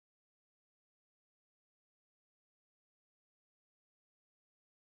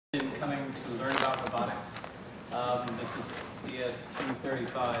coming to learn about robotics. This is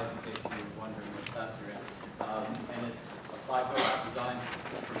CS235, in case you're wondering which class you're in. And it's applied robot design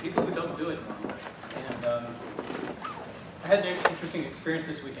for people who don't do it normally. And I had an interesting experience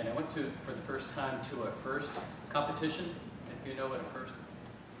this weekend. I went to, for the first time, to a FIRST competition. If you know what a FIRST?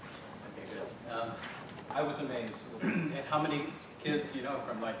 Okay, good. I was amazed at how many kids, you know,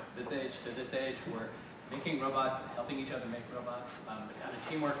 from like this age to this age were making robots and helping each other make robots. The kind of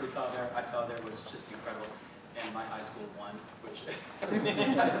teamwork I saw there was just incredible. And my high school won, which had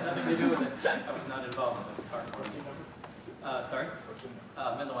nothing to do with it. I was not involved in it. It was hardcore. Sorry?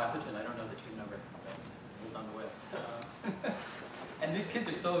 Menlo Atherton. I don't know the team number. It was on the web. And these kids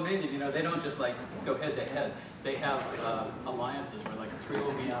are so amazing. You know, they don't just like go head to head. They have alliances where like three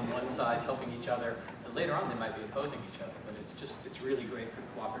will be on one side helping each other. And later on, they might be opposing each other. But it's really great for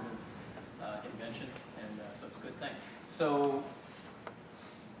cooperative invention, and so it's a good thing. So,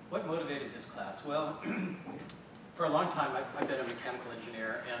 what motivated this class? Well, for a long time, I've been a mechanical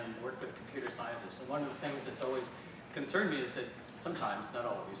engineer and worked with computer scientists. And one of the things that's always concerned me is that sometimes, not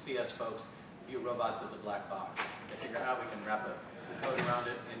always, CS folks view robots as a black box. They figure out we can wrap some code around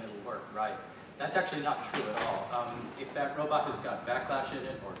it and it'll work, right? That's actually not true at all. If that robot has got backlash in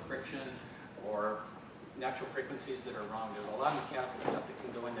it, or friction, or natural frequencies that are wrong, there's a lot of mechanical stuff that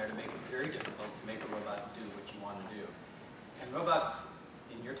can go in there to make it very difficult to make a robot do what you want to do. And robots,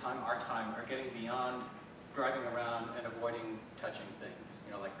 in your time, our time, are getting beyond driving around and avoiding touching things.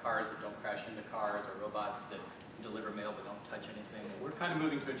 You know, like cars that don't crash into cars, or robots that deliver mail but don't touch anything. We're kind of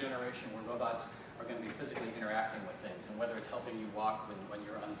moving to a generation where robots are going to be physically interacting with things, and whether it's helping you walk when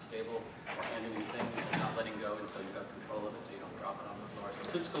you're unstable, or handing you things and not letting go until you have control of it so you don't drop it on the floor. So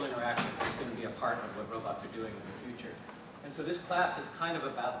physical interaction is going to be a part of what robots are doing in the future. And so this class is kind of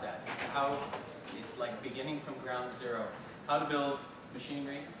about that. It's how it's like beginning from ground zero. How to build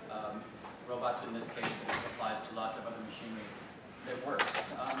machinery, robots in this case, but it applies to lots of other machinery that works.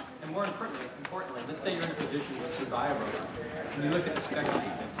 And more importantly, let's say you're in a position to buy a robot. When you look at the spec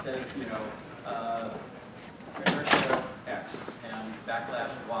sheet, it says, you know, inertia X, and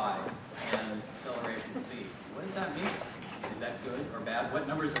backlash Y, and acceleration Z. What does that mean? Is that good or bad? What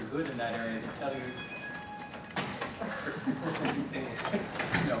numbers are good in that area that tell you?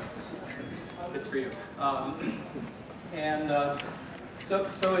 No, it's for you.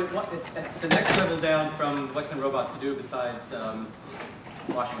 At the next level down from what can robots do besides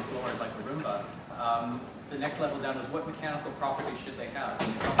washing floors like a Roomba, the next level down is what mechanical properties should they have?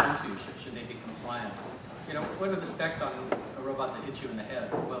 Should they be compliant? You know, what are the specs on a robot that hits you in the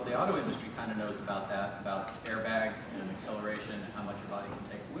head? Well, the auto industry kind of knows about that, about airbags and acceleration and how much your body can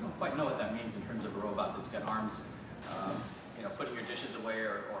take. We don't quite know what that means in terms of a robot that's got arms, you know, putting your dishes away,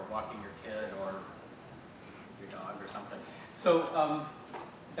 or walking your kid, or your dog, or something. So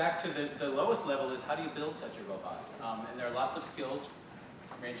back to the lowest level is how do you build such a robot? And there are lots of skills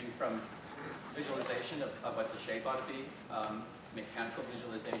ranging from visualization of what the shape ought to be, mechanical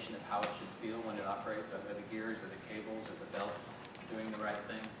visualization of how it should feel when it operates, whether the gears or the cables or the belts doing the right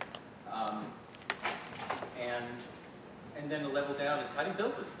thing. And then the level down is how do you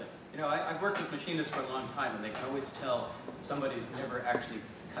build this thing? You know, I've worked with machinists for a long time, and they can always tell somebody's never actually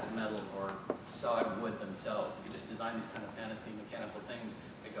cut metal or sawed wood themselves. If you just design these kind of fantasy mechanical things,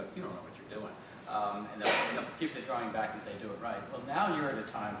 they go, you don't know what you're doing. And they'll keep the drawing back and say, do it right. Well, now you're at a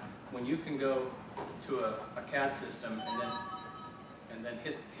time when you can go to a CAD system and then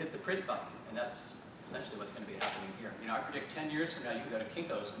hit the print button, and that's essentially what's going to be happening here. You know, I predict 10 years from now you can go to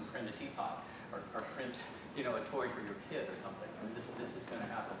Kinko's and print a teapot, or print, you know, a toy for your kid or something. I mean, this is going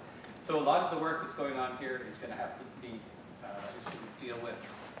to happen. So a lot of the work that's going on here is going to have to be is to deal with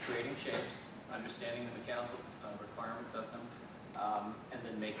creating shapes, understanding the mechanical requirements of them, and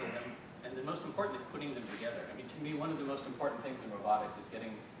then making them, and then most importantly, putting them together. I mean, to me, one of the most important things in robotics is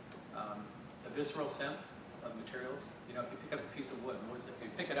getting a visceral sense of materials. You know, if you pick up a piece of wood, what is it? If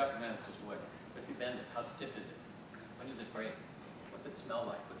you pick it up, and then it's just wood. But if you bend it, how stiff is it? When does it break? What's it smell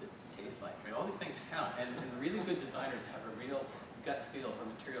like? What's it taste like? I mean, all these things count. And really good designers have a real gut feel for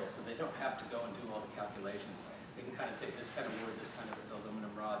materials, so they don't have to go and do all the calculations. They can kind of say, this kind of wood, this kind of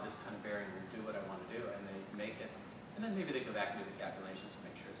aluminum rod, this kind of bearing will do what I want to do, and they make it. And then maybe they go back and do the calculations to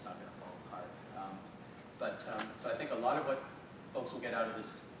make sure it's not going to fall apart. So I think a lot of what folks will get out of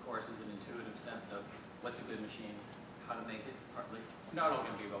this course is an intuitive sense of what's a good machine, how to make it, partly. Not all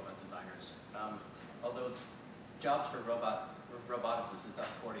going to be robot designers. Although jobs for roboticists is up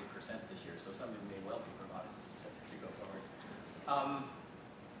 40% this year, so some of them may well be roboticists as we go forward.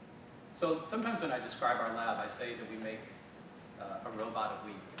 So sometimes when I describe our lab, I say that we make a robot a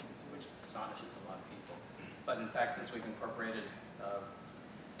week, which astonishes a lot of people. But in fact, since we've incorporated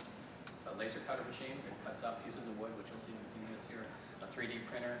a laser cutter machine that cuts out pieces of wood, which you'll see in a few minutes here, a 3D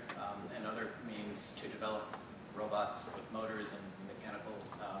printer, and other means to develop robots with motors and mechanical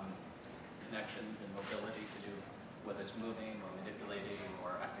connections and mobility to do, whether it's moving or manipulating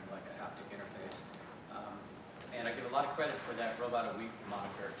or acting like a haptic interface. And I give a lot of credit for that Robot a Week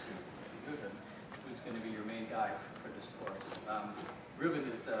moniker to Ruben, who's going to be your main guy for this course. Ruben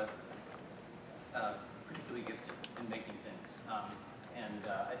is particularly gifted in making things, and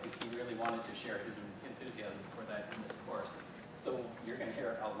I think he really wanted to share his enthusiasm for that in this course. So you're going to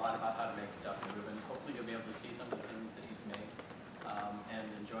hear a lot about how to make stuff in Ruben. Hopefully you'll be able to see some of the things that he's made and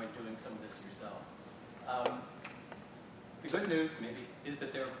enjoy doing some of this yourself. The good news, maybe, is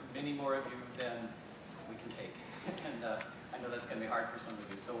that there are many more of you than we can take. And I know that's going to be hard for some of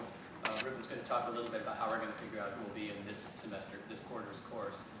you. So Ruben's going to talk a little bit about how we're going to figure out who will be in this semester, this quarter's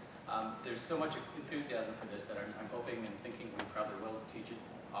course. There's so much enthusiasm for this that I'm hoping and thinking we probably will teach it,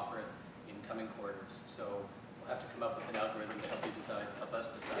 offer it in coming quarters. So we'll have to come up with an algorithm to help you decide, help us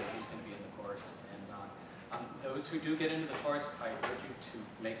decide who's going to be in the course and not. Those who do get into the course, I urge you to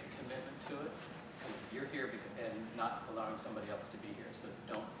make a commitment to it, because you're here and not allowing somebody else to be here. So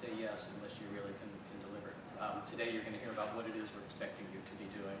don't say yes unless you really can deliver. Today you're going to hear about what it is we're expecting you to be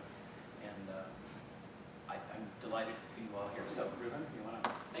doing, and I'm delighted to see you all here. So Ruben, you want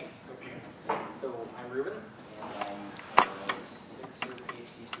to? Thanks. Go for you. So I'm Ruben, and I'm a 6-year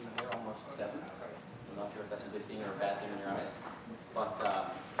PhD student here, almost 7. I'm not sure if that's a good thing or a bad thing in your eyes, but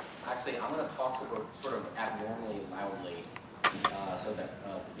actually I'm going to talk sort of abnormally loudly so that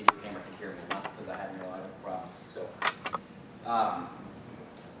the video camera can hear me, not because I have no audio problems. So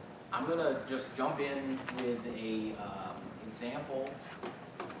I'm going to just jump in with a example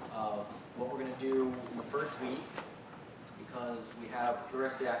of what we're going to do in the first week, because we have the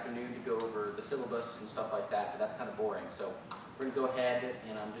rest of the afternoon to go over the syllabus and stuff like that, but that's kind of boring. So we're going to go ahead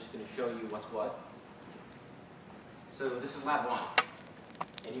and I'm just going to show you what's what. So this is lab 1,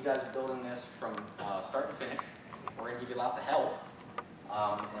 and you guys are building this from start to finish. We're going to give you lots of help.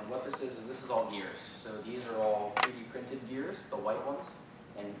 And what this is all gears. So these are all 3D printed gears, the white ones,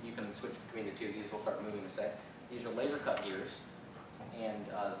 and you can switch between the two. These will start moving in a sec. These are laser cut gears. And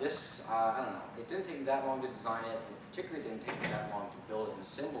this, I don't know, it didn't take that long to design it, and particularly didn't take that long to build it and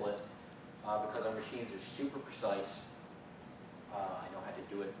assemble it, because our machines are super precise. I know how to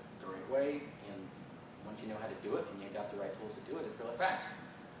do it the right way, and once you know how to do it and you got the right tools to do it, it's really fast.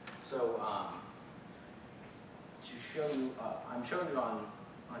 So to show you, I'm showing it on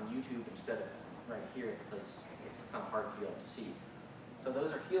YouTube instead of right here because it's kind of hard for you all to see. So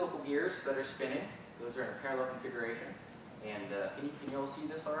those are helical gears that are spinning. Those are in a parallel configuration. And can you all see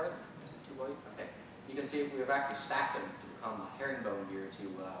this all right? Is it too white? Okay. You can see we have actually stacked them to become a herringbone gear to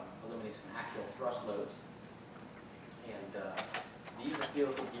eliminate some axial thrust loads. And these are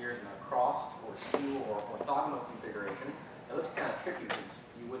helical gears in a crossed or skew or orthogonal configuration. It looks kind of tricky because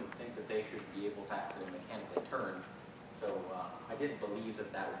you wouldn't think that they should be able to actually mechanically turn. So I didn't believe that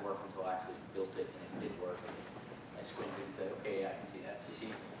that would work until I actually built it, and it did work. I squinted and said, okay, I can see that. So you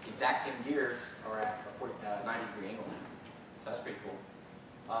see, the exact same gears are at a 90-degree angle now. So that's pretty cool.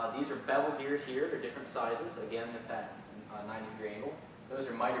 These are bevel gears here. They're different sizes. Again, it's at a 90-degree angle. Those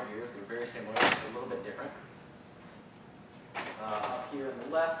are miter gears. They're very similar. They're a little bit different. Up here on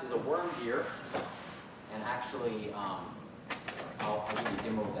the left is a worm gear. And actually, I'll give you a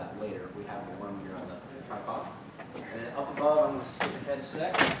demo of that later. We have the worm gear on the tripod. And then up above, I'm going to skip ahead a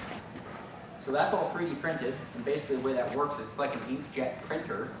sec. So that's all 3D printed. And basically the way that works is it's like an inkjet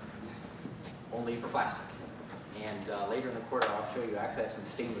printer, only for plastic. And later in the quarter, I'll show you actually have some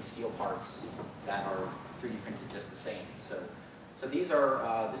stainless steel parts that are 3D printed just the same. So these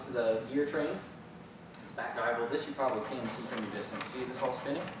are, this is a gear train. It's back drivable. This you probably can see from your distance. See this all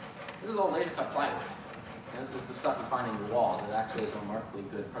spinning? This is all laser cut plywood. And this is the stuff you find in your walls. It actually is remarkably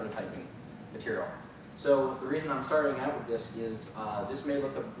good prototyping material. So the reason I'm starting out with this is this may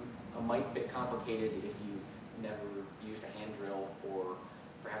look a mite bit complicated if you've never used a hand drill or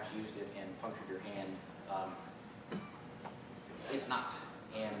perhaps used it and punctured your hand. It's not,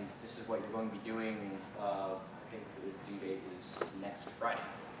 and this is what you're going to be doing. I think the due date is next Friday,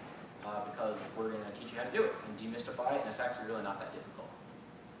 because we're going to teach you how to do it and demystify it, and it's actually really not that difficult.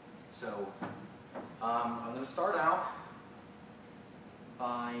 So I'm going to start out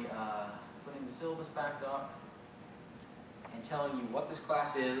by putting the syllabus back up and telling you what this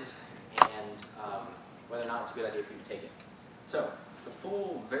class is and whether or not it's a good idea for you to take it. So the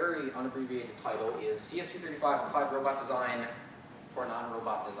full, very unabbreviated title is CS235 Applied Robot Design for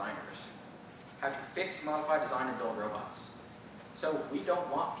Non-Robot Designers. How to fix, modify, design, and build robots. So we don't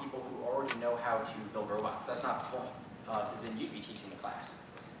want people who already know how to build robots. That's not the point, because then you'd be teaching the class.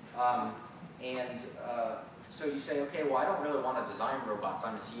 So you say, okay, well, I don't really want to design robots.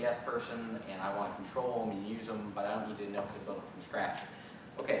 I'm a CS person, and I want to control them and use them, but I don't need to know how to build them from scratch.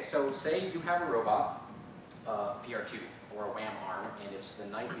 Okay, so say you have a robot, PR2, or a WAM arm, and it's the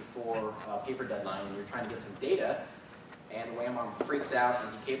night before paper deadline, and you're trying to get some data, and the WAM arm freaks out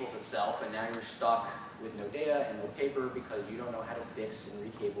and decables itself, and now you're stuck with no data and no paper because you don't know how to fix and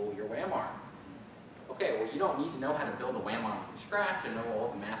recable your WAM arm. Okay, well, you don't need to know how to build a WAM arm from scratch and know all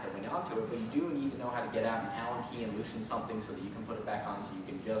the math that went onto it, but you do need to know how to get out an Allen key and loosen something so that you can put it back on so you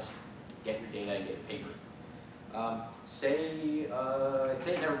can just get your data and get your paper. Say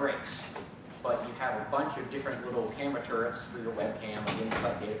it never breaks, but you have a bunch of different little camera turrets for your webcam and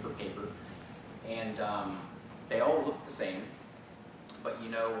input data for paper, and they all look the same, but you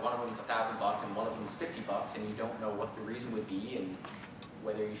know one of them's $1,000 and one of them's $50, and you don't know what the reason would be and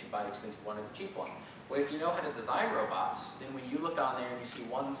whether you should buy the expensive one or the cheap one. Well, if you know how to design robots, then when you look on there and you see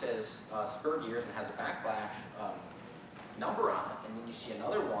one says spur gears and has a backlash number on it, and then you see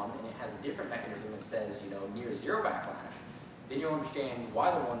another one and it has a different mechanism that says, you know, near zero backlash, then you'll understand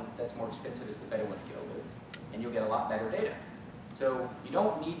why the one that's more expensive is the better one to go with, and you'll get a lot better data. So you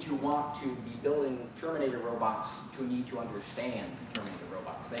don't need to want to be building Terminator robots to need to understand Terminator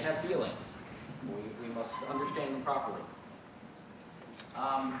robots. They have feelings. We must understand them properly.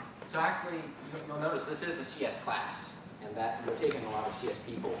 So actually, you'll notice this is a CS class, and that we're taking a lot of CS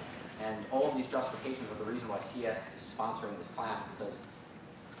people, and all of these justifications are the reason why CS is sponsoring this class, because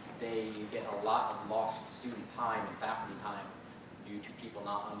they get a lot of lost student time and faculty time due to people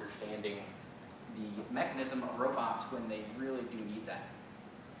not understanding the mechanism of robots when they really do need that.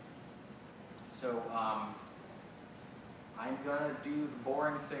 So I'm going to do the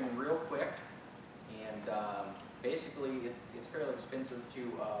boring thing real quick, and basically it's fairly expensive to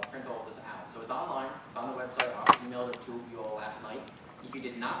print all this out. So it's online, it's on the website. I emailed it to you all last night. If you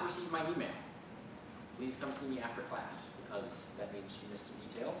did not receive my email, please come see me after class, because that means you missed some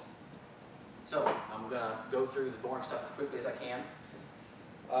details. So I'm going to go through the boring stuff as quickly as I can.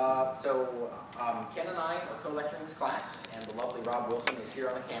 Ken and I are co-lecturing this class, and the lovely Rob Wilson is here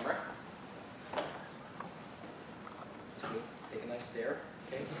on the camera. Take a nice stare.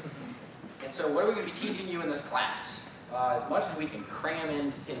 Okay. And so what are we going to be teaching you in this class? As much as we can cram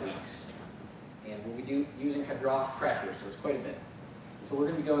into 10 weeks. And we'll be using hydraulic pressure, so it's quite a bit. So we're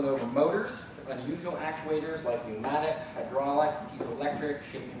going to be going over motors, unusual actuators like pneumatic, hydraulic, piezoelectric,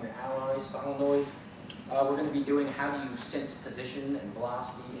 shaping your alloys, solenoids. We're going to be doing how do you sense position and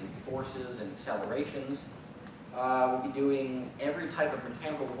velocity and forces and accelerations. We'll be doing every type of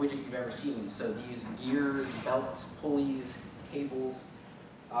mechanical widget you've ever seen. So these gears, belts, pulleys, cables,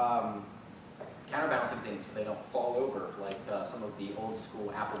 counterbalancing things so they don't fall over like some of the old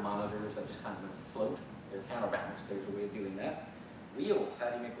school Apple monitors that just kind of float. They're counterbalanced. There's a way of doing that. Wheels, how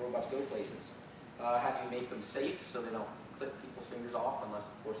do you make robots go places? How do you make them safe so they don't clip people's fingers off unless,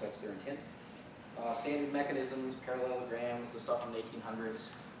 of course, that's their intent? Standard mechanisms, parallelograms, the stuff from the 1800s.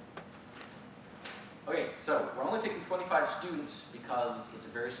 Okay, so we're only taking 25 students because it's a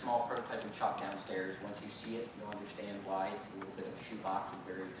very small prototyping shop downstairs. Once you see it, you'll understand why. It's a little bit of a shoebox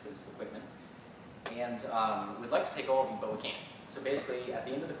with very expensive equipment. And we'd like to take all of you, but we can't. So basically, at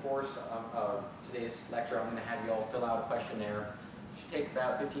the end of the course of today's lecture, I'm going to have you all fill out a questionnaire. It should take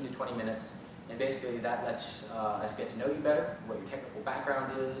about 15 to 20 minutes. And basically, that lets us get to know you better, what your technical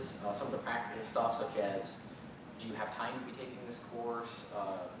background is, some of the practical stuff, such as, do you have time to be taking this course?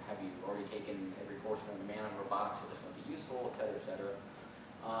 Have you already taken every course on demand on robotics, so this will be useful, et cetera, et cetera.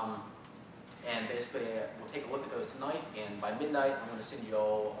 And basically, we'll take a look at those tonight, and by midnight, I'm going to send you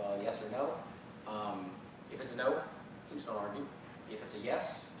all yes or no. If it's a no, please don't argue. If it's a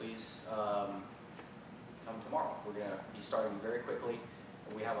yes, please come tomorrow. We're going to be starting very quickly.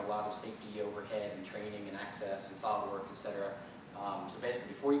 We have a lot of safety overhead and training and access and SolidWorks, et cetera. So basically,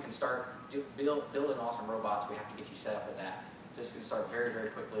 before you can start building awesome robots, we have to get you set up with that. So it's going to start very, very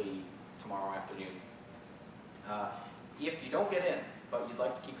quickly tomorrow afternoon. If you don't get in, but you'd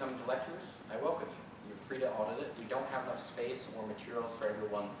like to keep coming to lectures, I welcome you. You're free to audit it. We don't have enough space or materials for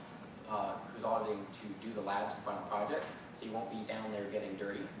everyone who's auditing to do the labs and final project, so you won't be down there getting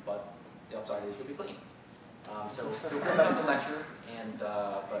dirty, but the upside is you'll be clean. So feel free to come to lecture,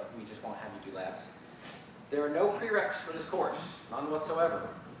 but we just won't have you do labs. There are no prereqs for this course, none whatsoever.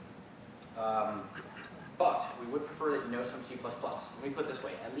 But we would prefer that you know some C++. Let me put it this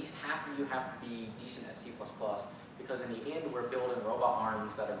way, at least half of you have to be decent at C++, because in the end we're building robot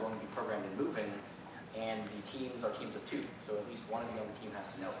arms that are going to be programmed and moving, and the teams are teams of 2, so at least one of you on the team has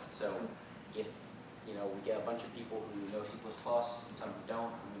to know it. So if we get a bunch of people who know C++ and some who don't,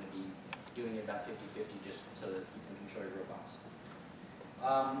 I'm going to be doing it about 50-50 just so that you can control your robots.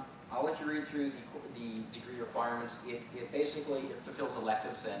 I'll let you read through the degree requirements. It basically fulfills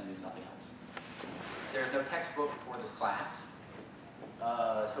electives and nothing else. There's no textbook for this class.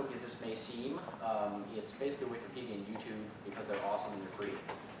 As hokey as this may seem, it's basically Wikipedia and YouTube because they're awesome and they're free.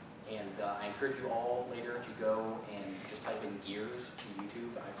 And I encourage you all later to go and just type in gears to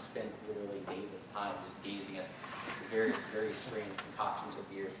YouTube. I've spent literally days at a time just gazing at various very strange concoctions of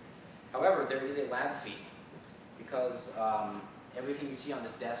gears. However, there is a lab fee because everything you see on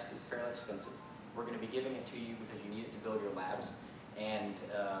this desk is fairly expensive. We're going to be giving it to you because you need it to build your labs. And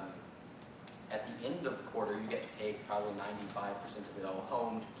at the end of the quarter, you get to take probably 95% of it all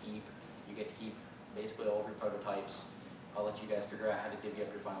home to keep. You get to keep basically all of your prototypes. I'll let you guys figure out how to divvy up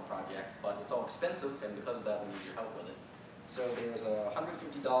your final project, but it's all expensive, and because of that, we need your help with it. So there's a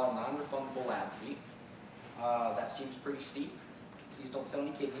 $150 non-refundable lab fee. That seems pretty steep. Please don't sell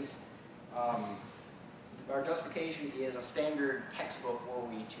any kidneys. Our justification is a standard textbook were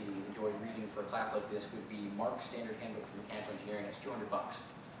we to enjoy reading for a class like this would be Mark's Standard Handbook for Mechanical Engineering. It's $200.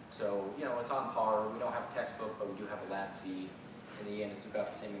 So, you know, it's on par. We don't have a textbook, but we do have a lab fee. In the end, it's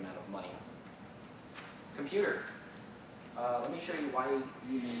about the same amount of money. Computer. Let me show you why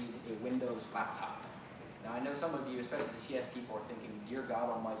you need a Windows laptop. Now, I know some of you, especially the CS people, are thinking, dear God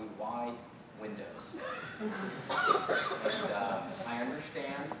Almighty, why Windows? And I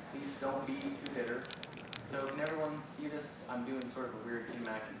understand. Please don't be too bitter. So can everyone see this? I'm doing sort of a weird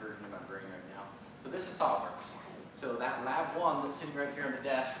Emacs version of my brain right now. So this is SolidWorks. So that Lab 1 that's sitting right here on the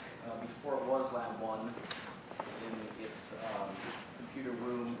desk, before it was Lab 1, in its computer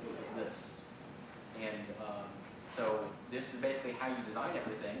room, it was this. And so this is basically how you design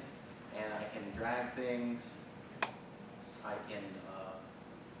everything. And I can drag things. I can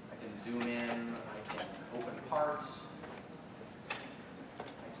zoom in. I can open parts. I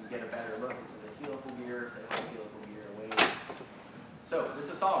can get a better look. This is a helical gear. Say hi, helical gear. Wait. So this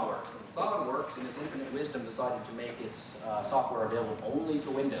is SolidWorks. And SolidWorks, in its infinite wisdom, decided to make its software available only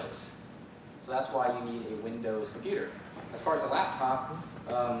to Windows. So that's why you need a Windows computer. As far as a laptop,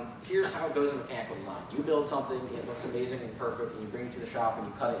 here's how it goes in mechanical design. You build something, it looks amazing and perfect, and you bring it to the shop and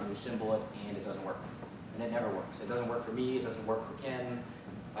you cut it and you assemble it, and it doesn't work. And it never works. It doesn't work for me, it doesn't work for Ken.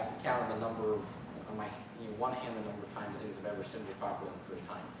 I can count on the number of, on my one hand, the number of times things have ever assembled properly the first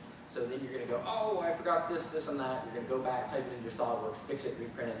time. So then you're going to go, oh, I forgot this, this, and that. You're going to go back, type it into your SolidWorks, fix it,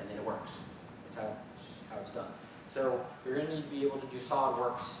 reprint it, and then it works. That's how it's done. So you're going to need to be able to do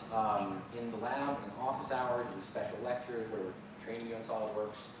SolidWorks in the lab, in office hours, in special lectures where we're training you on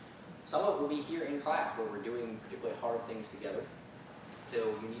SolidWorks. Some of it will be here in class where we're doing particularly hard things together. So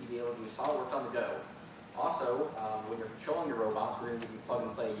you need to be able to do SolidWorks on the go. Also, when you're controlling your robots, we're going to give you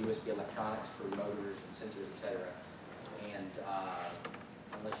plug-and-play USB electronics for motors and sensors, etc. And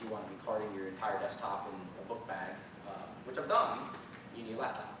unless you want to be carting your entire desktop in a book bag, which I've done, you need a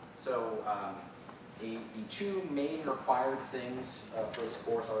laptop. So the two main required things for this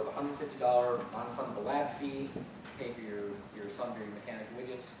course are the $150 non-refundable lab fee, pay for your sundry mechanical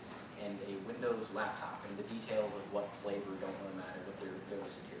widgets, and a Windows laptop. And the details of what flavor don't really matter, but they're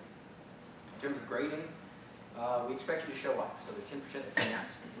listed here. In terms of grading, we expect you to show up. So the 10%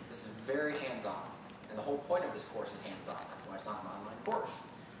 attendance, this is very hands-on. And the whole point of this course is hands-on. That's why it's not an online course.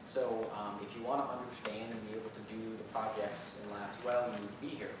 So if you want to understand and be able to do the projects and labs well, you need to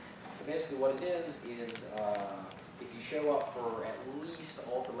be here. So basically what it is if you show up for at least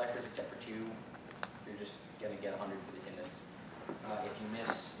all the lectures except for 2, you're just going to get 100 for the attendance. If you miss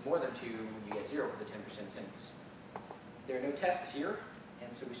more than 2, you get 0 for the 10% attendance. There are no tests here,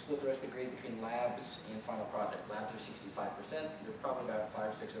 and so we split the rest of the grade between labs and final project. Labs are 65%. There are probably about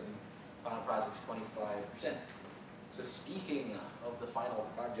 5 or 6 of them. Final project's 25%. So speaking of the final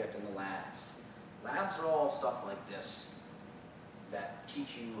project and the labs are all stuff like this that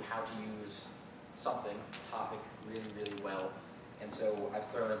teach you how to use something, topic, really, really well. And so I've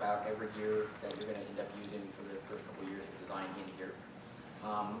thrown about every gear that you're going to end up using for the first couple of years of design in here.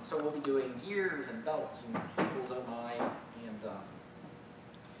 So we'll be doing gears and belts and cables, oh my, and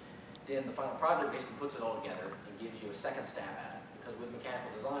then the final project basically puts it all together and gives you a second stab at it. Because with mechanical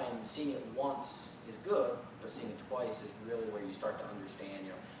design, seeing it once is good, but seeing it twice is really where you start to understand,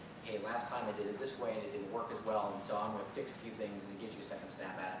 hey, last time I did it this way and it didn't work as well, and so I'm going to fix a few things, and it gives you a second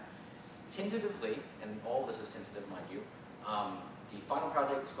stab at it. Tentatively, and all this is tentative, mind you, the final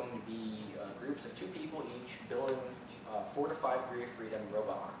project is going to be groups of 2 people each building 4 to 5 degree of freedom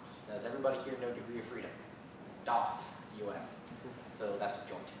robot arms. Now, does everybody here know degree of freedom? DOF, UF. So that's a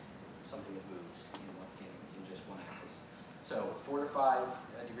joint, something that moves in just one axis. So 4 to 5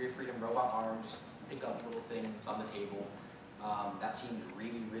 degree of freedom robot arms, pick up little things on the table. That seems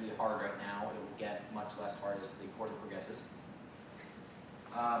really, really hard right now. It will get much less hard as the course progresses.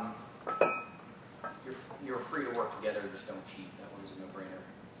 You're free to work together, just don't cheat. That one's a no-brainer.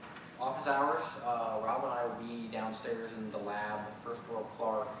 Office hours, Rob and I will be downstairs in the lab, first floor of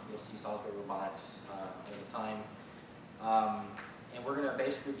Clark. You'll see Salisbury Robotics all the time. And we're going to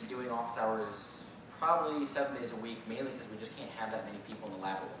basically be doing office hours probably 7 days a week, mainly because we just can't have that many people in the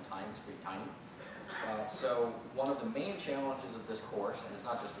lab at one time. It's pretty tiny. So one of the main challenges of this course, and it's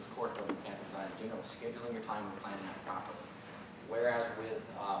not just this course, but mechanical design in general, is scheduling your time and planning out properly. Whereas with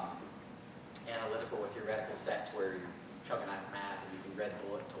analytical or theoretical sets where you're chugging out math and you can red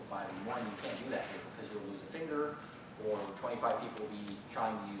bullet until 5 in the morning, you can't do that here because you'll lose a finger, or 25 people will be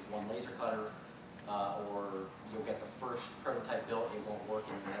trying to use one laser cutter, or you'll get the first prototype built, it won't work,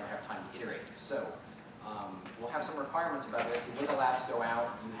 and you never have time to iterate. So we'll have some requirements about this. When the labs go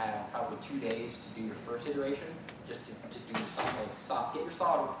out, you have probably 2 days to do your first iteration, just to do something, get your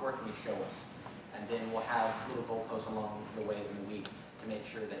SolidWorks working and show us. And then we'll have little goalposts along the way in the week to make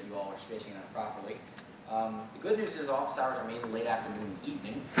sure that you all are spacing it out properly. The good news is office hours are mainly late afternoon and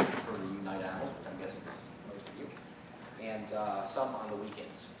evening for you night owls, which I'm guessing is most of you, and some on the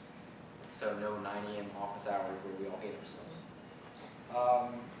weekends. So no 9 AM office hours where we all hate ourselves.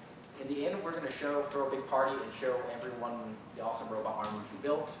 In the end, we're going to throw a big party and show everyone the awesome robot arms you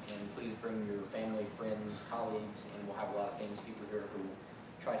built, and please bring your family, friends, colleagues, and we'll have a lot of famous people here who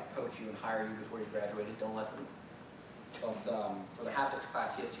try to poach you and hire you before you graduated. Don't let them. But for the haptics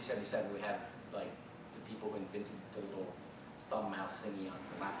class, CS237, we have like the people who invented the little thumb mouse thingy on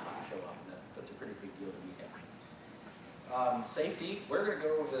the laptop show up, and that's a pretty big deal to me. Safety, we're going to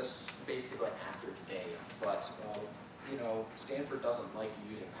go over this basically after today, but you know, Stanford doesn't like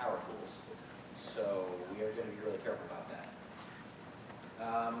you using power tools, so we are going to be really careful about that.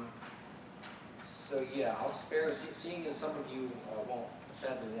 So yeah, I'll spare, seeing as some of you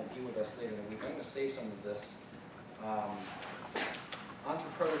sadly won't be with us later in the week, I'm going to save some of this. Onto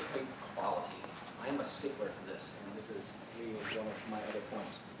prototype quality. I'm a stickler for this, and this is really one of my other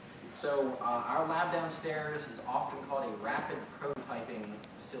points. So our lab downstairs is often called a rapid prototyping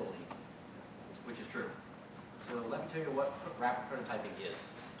facility, which is true. So let me tell you what rapid prototyping is.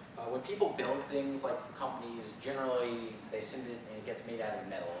 When people build things like for companies, generally they send it and it gets made out of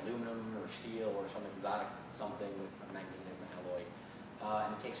metal, aluminum or steel or some exotic something with a magnesium alloy.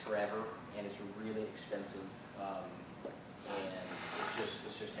 And it takes forever and it's really expensive. And it's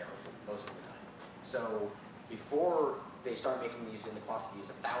just terrible most of the time. So before they start making these in the quantities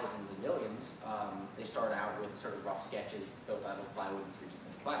of thousands and millions, they start out with sort of rough sketches built out of plywood and 3D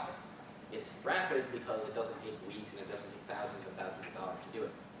printed plastic. It's rapid because it doesn't take weeks and it doesn't take thousands and thousands of dollars to do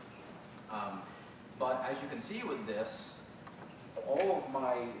it. But as you can see with this, all of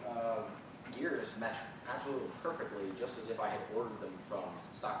my gears mesh absolutely perfectly, just as if I had ordered them from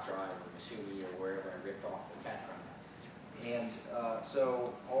Stock Drive or Misumi or wherever I ripped off the CAD from. And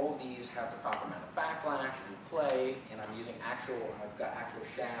so all of these have the proper amount of backlash and play, and I'm using I've got actual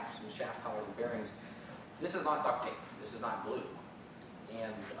shafts and shaft collars and bearings. This is not duct tape, this is not glue.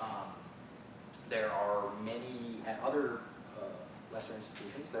 And there are many, at other lesser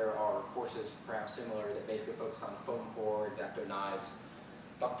institutions, there are courses perhaps similar that basically focus on foam core, X-Acto knives,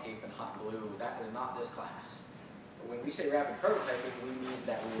 duct tape, and hot glue. That is not this class. When we say rapid prototyping, we mean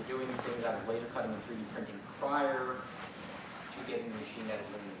that we were doing things out of laser cutting and 3D printing prior to getting the machine out of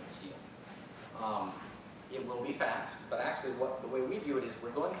aluminum and steel. It will be fast, but actually the way we view it is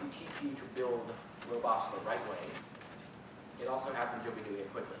we're going to teach you to build robots the right way. It also happens you'll be doing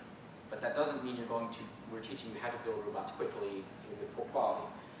it quickly. But that doesn't mean we're teaching you how to build robots quickly with poor quality.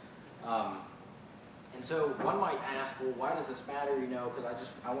 And so one might ask, well, why does this matter? You know, because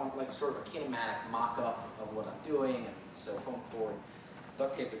I want like sort of a kinematic mock-up of what I'm doing, and so foam core and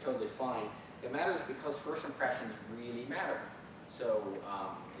duct tape are totally fine. It matters because first impressions really matter. So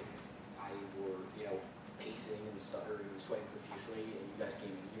if I were, you know, pacing and stuttering and sweating profusely, and you guys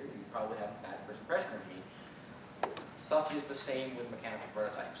came in here, you'd probably have a bad first impression of me. Such is the same with mechanical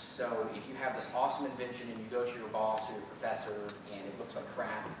prototypes. So if you have this awesome invention and you go to your boss or your professor and it looks like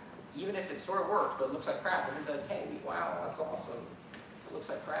crap, even if it sort of works, but it looks like crap, they're like, hey, wow, that's awesome. It looks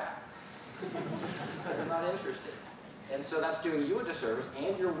like crap. They're not interested. And so that's doing you a disservice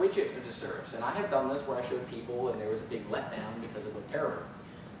and your widget a disservice. And I have done this where I showed people and there was a big letdown because it looked terrible.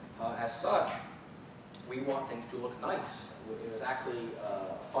 As such, we want things to look nice. It was actually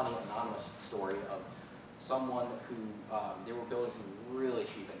a funny anonymous story of someone who, they were building something really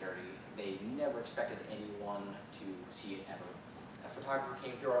cheap and dirty. They never expected anyone to see it ever. A photographer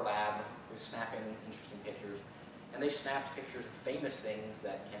came through our lab, was snapping interesting pictures, and they snapped pictures of famous things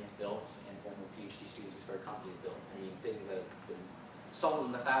that Ken's built and former PhD students who started companies built. I mean, things that have been sold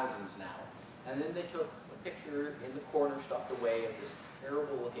in the thousands now. And then they took a picture in the corner stuffed away of this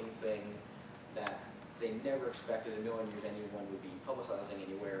terrible looking thing that they never expected in a million years anyone would be publicizing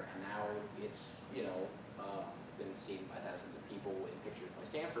anywhere, and now it's, been seen by thousands of people in pictures by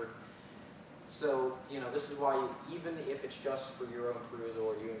Stanford. So, this is why, even if it's just for your own perusal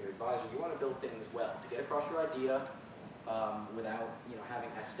or you and your advisor, you want to build things well to get across your idea without, having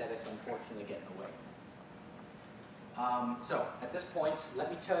aesthetics unfortunately get in the way. So, at this point,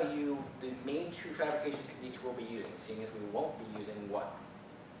 let me tell you the main two fabrication techniques we'll be using, seeing as we won't be using what?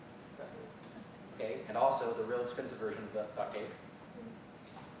 Okay, and also the real expensive version of the duct tape.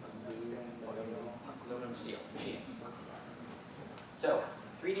 Aluminum steel machining. So,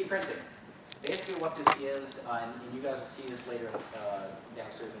 3D printing. Basically what this is, and you guys will see this later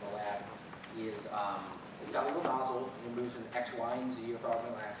downstairs in the lab, is it's got a little nozzle, it moves in X, Y, and Z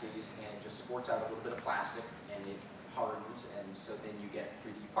orthogonal axes, and it just squirts out a little bit of plastic, and it hardens, and so then you get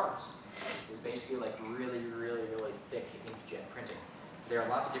 3D parts. It's basically like really, really, really thick inkjet printing. There are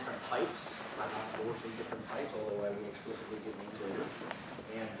lots of different types. I'm not forcing different types, although I will explicitly give names later.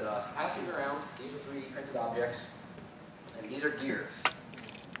 And so pass these around. These are 3D printed objects, and these are gears.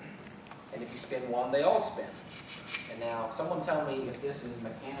 And if you spin one, they all spin. And now, someone tell me if this is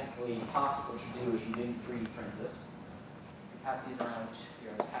mechanically possible to do if you didn't 3D print this. Pass these around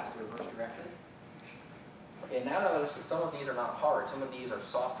here, let's pass the reverse direction. Okay, now notice that some of these are not hard. Some of these are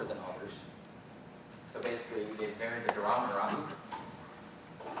softer than others. So basically, they vary the durometer on them.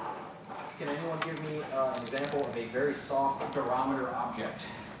 Can anyone give me an example of a very soft durometer object?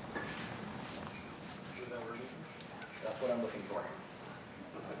 That's what I'm looking for.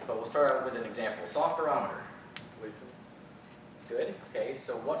 But we'll start out with an example. Soft durometer. Good. Okay,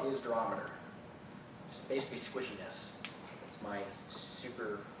 so what is durometer? It's basically squishiness. It's my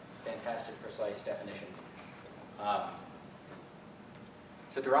super fantastic precise definition.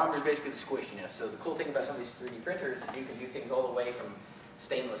 So durometer is basically the squishiness. So the cool thing about some of these 3D printers is you can do things all the way from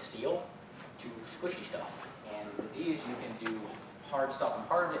stainless steel to squishy stuff. And with these you can do hard stuff on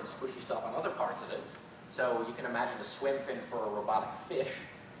part of it and squishy stuff on other parts of it. So you can imagine a swim fin for a robotic fish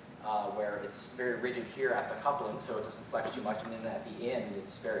where it's very rigid here at the coupling so it doesn't flex too much, and then at the end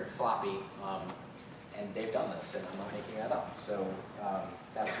it's very floppy. And they've done this, and I'm not making that up. So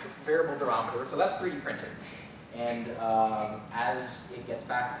that's variable durometer. So that's 3D printing. And as it gets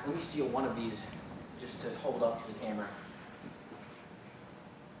back, let me steal one of these just to hold up to the camera.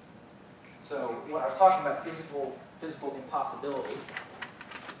 So what I was talking about, physical impossibility.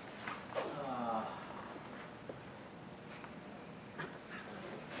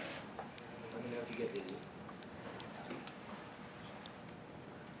 Let me know if you get busy.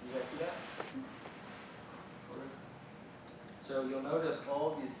 You guys see that? So you'll notice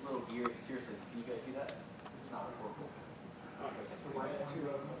all of these little gears. Seriously, can you guys see that? It's not recordable.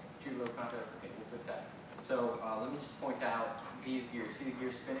 Too low contrast. Okay, we'll fix that. So let me just point out these gears. See the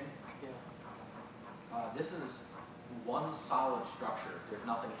gears spinning? Yeah. This is one solid structure. There's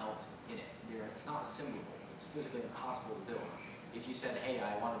nothing else in it. It's not assemblable. It's physically impossible to build. If you said, hey,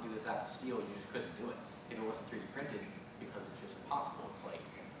 I want to do this out of steel, you just couldn't do it if it wasn't 3D printed, because it's just impossible. It's like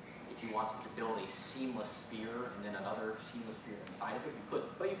if you wanted to build a seamless sphere and then another seamless sphere inside of it, you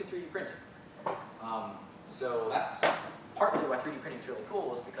couldn't. But you could 3D print it. So that's partly why 3D printing is really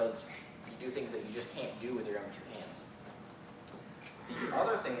cool, is because you do things that you just can't do with your own two hands. The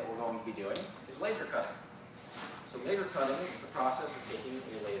other thing that we're going to be doing is laser cutting. So laser cutting is the process of taking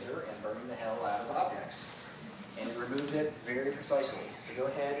a laser and burning the hell out of objects. And it removes it very precisely. So go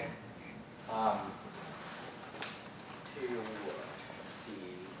ahead once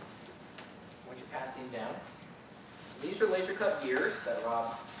you pass these down. These are laser cut gears that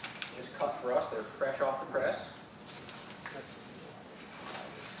Rob just cut for us. They're fresh off the press.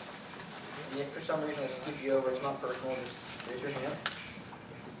 And if for some reason this keeps you over, it's not personal, just raise your hand.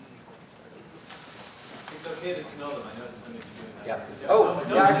 It's okay to smell them. I noticed some of you doing that. Yeah. Oh,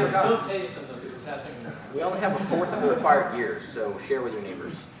 yeah, I forgot. Don't taste them. Passing them. We only have a fourth of the required gears, so share with your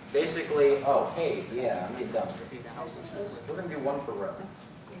neighbors. Basically, oh, hey, yeah, I'm getting done. We're going to do one per row.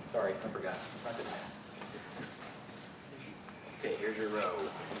 Sorry, I forgot. Okay, here's your row.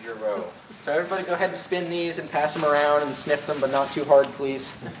 Here's your row. So everybody go ahead and spin these and pass them around and sniff them, but not too hard,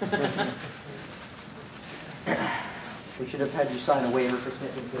 please. We should have had you sign a waiver for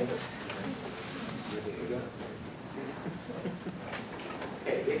sniffing things.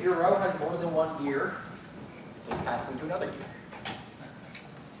 Okay, if your row has more than one gear, just pass them to another gear.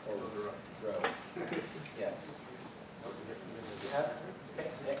 Or row. Yes.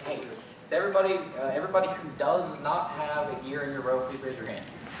 Okay. Hey, so everybody who does not have a gear in your row, please raise your hand.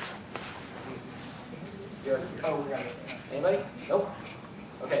 Oh, anybody? Nope.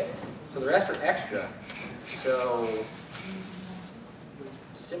 Okay. So the rest are extra. So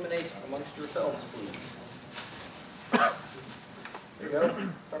disseminate amongst yourselves, please. There you go.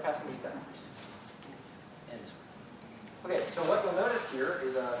 Start passing these back. And this one. Okay, so what you'll notice here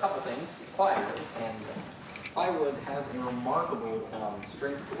is a couple things. It's plywood, and plywood has a remarkable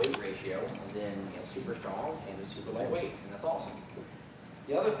strength to weight ratio, and then it's super strong and it's super lightweight, and that's awesome.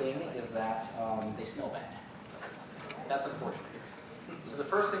 The other thing is that they smell bad. That's unfortunate. So the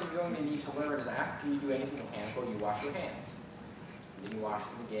first thing you're going to need to learn is after you do anything mechanical, you wash your hands. Then you wash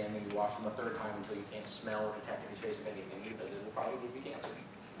them again, and you wash them a third time until you can't smell or detect any trace of anything, because it will probably give you cancer.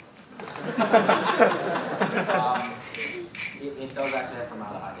 It does actually have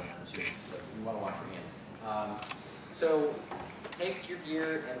formaldehyde in it, too, so you want to wash your hands. So take your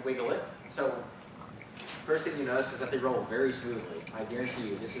gear and wiggle it. So first thing you notice is that they roll very smoothly. I guarantee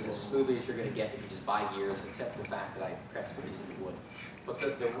you this is as smoothly as you're going to get if you just buy gears, except for the fact that I pressed the pieces of wood. But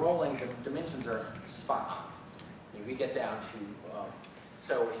the rolling, the dimensions are spot on. I mean, we get down to,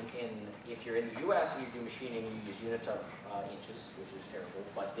 if you're in the US and you do machining, you use units of inches, which is terrible,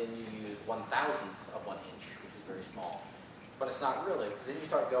 but then you use 1/1000 of 1 inch, which is very small. But it's not really, because then you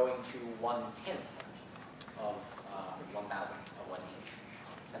start going to 1/10 of 1/1000 of 1 inch.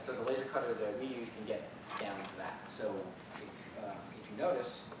 And so the laser cutter that we use can get down to that. So if you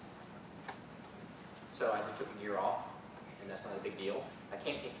notice, so I just took the gear off, and that's not a big deal. I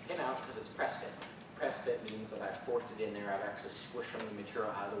can't take the pin out because it's press fit. Press fit means that I've forced it in there, I've actually squished some of the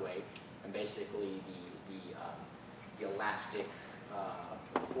material out of the way, and basically the elastic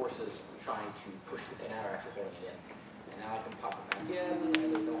forces trying to push the pin out are actually holding it in. And now I can pop it back in,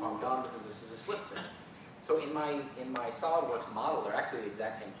 and there's no harm done because this is a slip fit. So in my SolidWorks model, they're actually the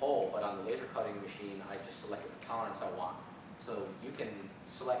exact same hole, but on the laser cutting machine, I just selected the tolerance I want. So you can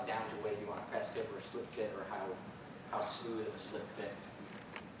select down to whether you want a press fit or a slip fit, or how smooth of a slip fit.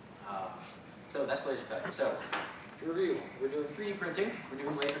 So that's laser cutting. So to review, we're doing 3D printing, we're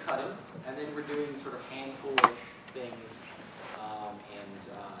doing laser cutting, and then we're doing sort of hand tool-ish things, and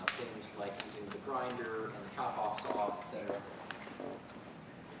things like using the grinder and the chop-off saw, etc.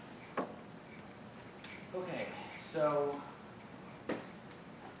 Okay, so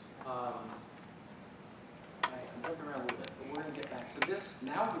I'm jumping around a little bit, but we're going to get back. So this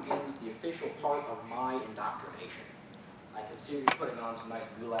now begins the official part of my indoctrination. I can see you putting on some nice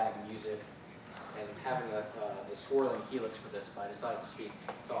gulag music and having the swirling helix for this, but I decided to speak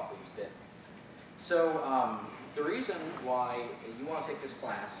softly instead. So the reason why you want to take this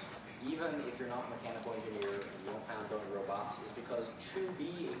class, even if you're not a mechanical engineer and you don't plan on building robots, is because to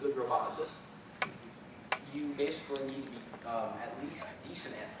be a good roboticist, you basically need to be at least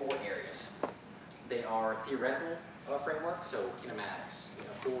decent at 4 areas. They are theoretical framework, so kinematics,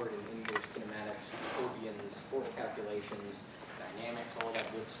 forward and inverse kinematics, Jacobians, force calculations, dynamics, all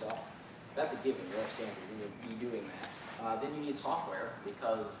that good stuff. That's a given, you're a standard, you're going to be doing that. Then you need software,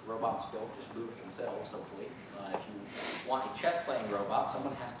 because robots don't just move themselves, hopefully. If you want a chess-playing robot,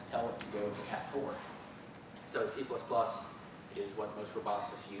 someone has to tell it to go to F4. So C++ is what most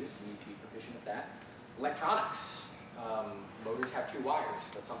roboticists use, you need to be proficient at that. Electronics. Motors have 2 wires,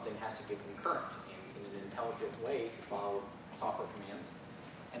 but something has to give them current in an intelligent way to follow software commands.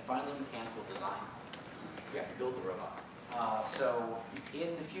 And finally, mechanical design. You have to build the robot. So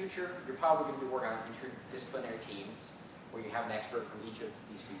in the future, you're probably going to be working on interdisciplinary teams where you have an expert from each of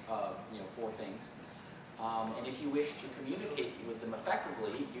these 4 things. And if you wish to communicate with them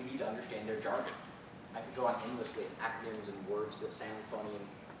effectively, you need to understand their jargon. I could go on endlessly with acronyms and words that sound funny and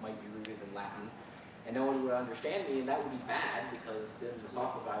might be rooted in Latin. And no one would understand me, and that would be bad, because then the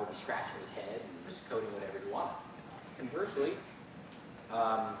software guy would be scratching his head and just coding whatever he wanted. Conversely,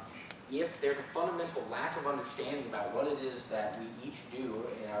 if there's a fundamental lack of understanding about what it is that we each do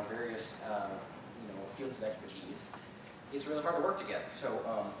in our various fields of expertise, it's really hard to work together. So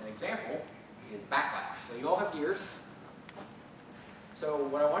an example is backlash. So you all have gears. So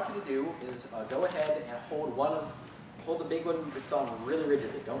what I want you to do is go ahead and hold the big one with your thumb really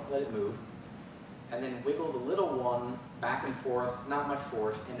rigidly. Don't let it move. And then wiggle the little one back and forth, not much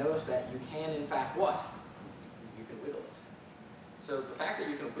force, and notice that you can, in fact, what? You can wiggle it. So the fact that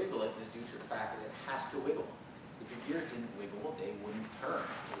you can wiggle it is due to the fact that it has to wiggle. If your gears didn't wiggle, they wouldn't turn.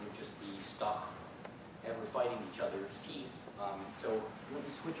 They would just be stuck, ever fighting each other's teeth. So let me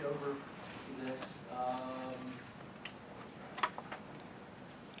switch over to this.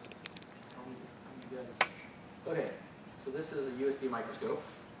 Okay, so this is a USB microscope.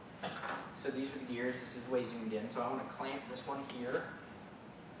 So these are the gears, this is way zoomed in. So I'm going to clamp this one here.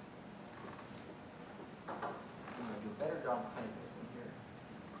 I'm going to do a better job of clamping this one here.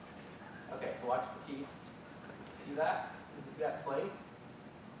 Okay, so watch the teeth. See that? See that plate?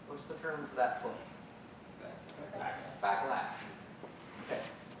 What's the term for that plane? Backlash. Okay.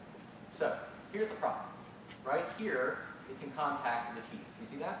 So here's the problem. Right here, it's in contact with the teeth. You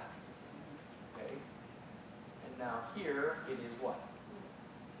see that? Okay. And now here, it is what?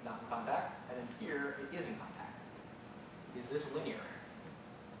 Not in contact. And then here, it is in contact. Is this linear?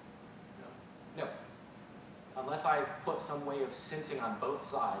 No. Unless I've put some way of sensing on both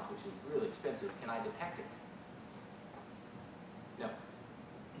sides, which is really expensive, can I detect it? No.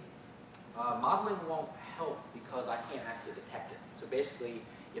 Modeling won't help because I can't actually detect it. So basically,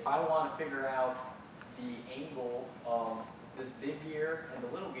 if I want to figure out the angle of this big gear and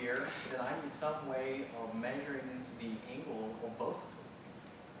the little gear, then I need some way of measuring the angle of both of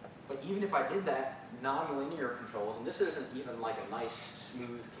them. But even if I did that, nonlinear controls, and this isn't even like a nice,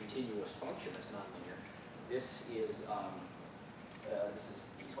 smooth, continuous function that's nonlinear. This is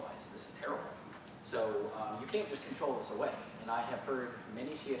piecewise. This is terrible. So you can't just control this away. And I have heard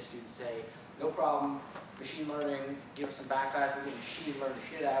many CS students say, no problem, machine learning, give us some backlash, we can machine learn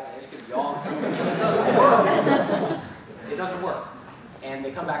the shit out of it, it's going to be awesome. And it doesn't work. It doesn't work. And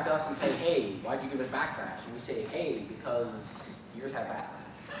they come back to us and say, hey, why'd you give us backlash? And we say, hey, because gears have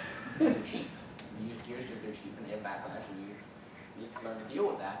backlash. They're cheap. You use gears because they're cheap and they have backlash, and you need to learn to deal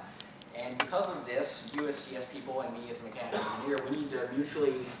with that. And because of this, you as CS people and me as a mechanical engineer, we need to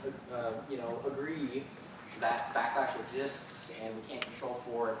mutually agree that backlash exists and we can't control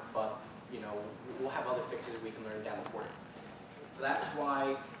for it, but we'll have other fixes we can learn down the quarter. So that's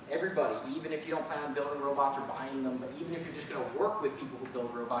why everybody, even if you don't plan on building robots or buying them, but even if you're just going to work with people who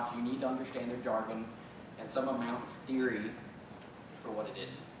build robots, you need to understand their jargon and some amount of theory for what it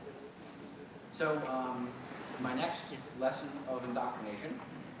is. So my next lesson of indoctrination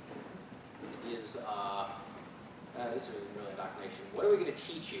is, this is really indoctrination. What are we going to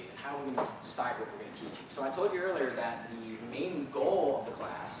teach you, and how are we going to decide what we're going to teach you? So I told you earlier that the main goal of the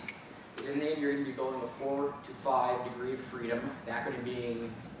class is in the end you're going to be building a 4 to 5 degree of freedom, the acronym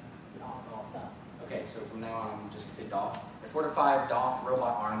being DOF. Okay, so from now on I'm just going to say DOF. A 4 to 5 DOF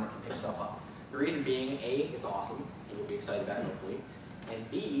robot arm that can pick stuff up. The reason being, A, it's awesome, and you'll be excited about it hopefully. And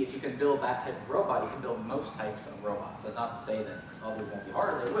B, if you can build that type of robot, you can build most types of robots. That's not to say that others won't be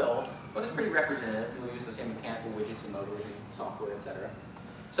harder, they will, but it's pretty representative. You'll use the same mechanical widgets and motors and software, etc.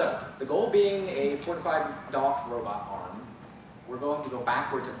 So, the goal being a 4 to 5 DOF robot arm, we're going to go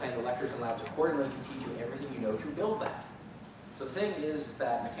backwards and plan the lectures and labs accordingly to teach you everything you know to build that. So the thing is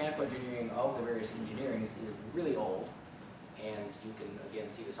that mechanical engineering of the various engineerings is really old, and you can, again,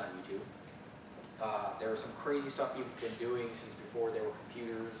 see this on YouTube. There was some crazy stuff you've been doing since before there were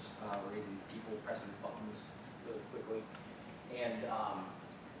computers, or even people pressing buttons really quickly. And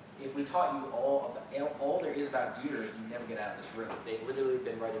if we taught you all there is about gears, you'd never get out of this room. They've literally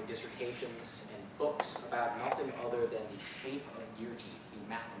been writing dissertations and books about nothing other than the shape of gear teeth, the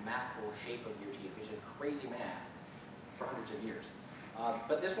mathematical shape of gear teeth, which is crazy math for hundreds of years.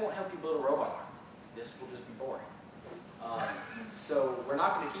 But this won't help you build a robot arm. This will just be boring. So we're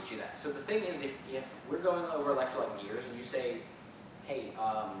not going to teach you that. So the thing is, if we're going over a lecture like gears and you say, hey,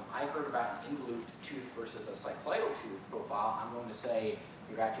 I heard about an involute tooth versus a cycloidal tooth profile, I'm going to say,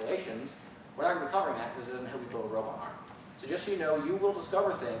 congratulations. We're not going to be covering that because it doesn't help you build a robot arm. So just so you know, you will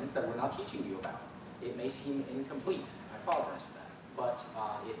discover things that we're not teaching you about. It may seem incomplete. I apologize for that. But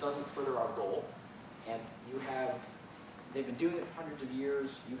it doesn't further our goal. And they've been doing it for hundreds of years.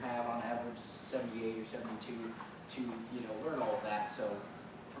 You have, on average, 78 or 72 to learn all of that. So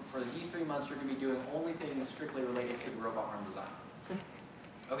for these 3 months, you're going to be doing only things strictly related to the robot arm design.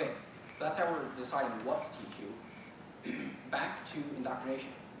 Okay, so that's how we're deciding what to teach you. Back to indoctrination.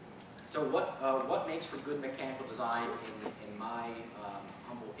 So what makes for good mechanical design, in my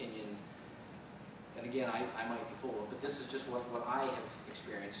humble opinion, and again, I might be fooled, but this is just what I have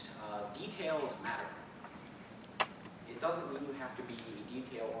experienced. Details matter. It doesn't mean you have to be a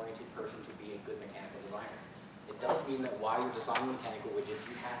detail-oriented person to be a good mechanical designer. It does mean that while you're designing mechanical widgets,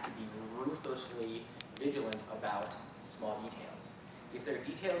 you have to be ruthlessly vigilant about small details. If there are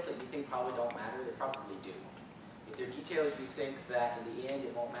details that you think probably don't matter, they probably do. If there are details you think that in the end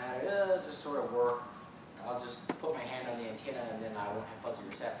it won't matter, it'll just sort of work, I'll just put my hand on the antenna and then I won't have fuzzy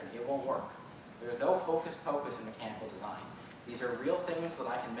receptor, it won't work. There's no hocus pocus in mechanical design. These are real things that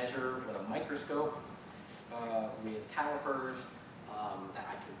I can measure with a microscope, with calipers, that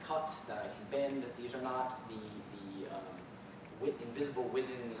I can cut, that I can bend. These are not the invisible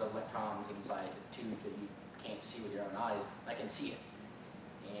whizzings of electrons inside a tube that you can't see with your own eyes. I can see it.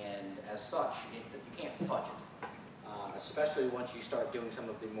 And as such, you can't fudge it. Especially once you start doing some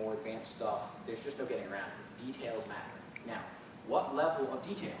of the more advanced stuff, there's just no getting around it. Details matter. Now, what level of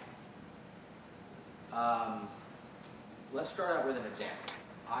detail? Let's start out with an example.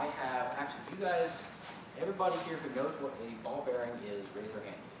 I have guys, everybody here who knows what a ball bearing is, raise their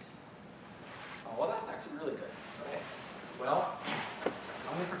hand, please. Oh, well, that's actually really good. Okay. Well,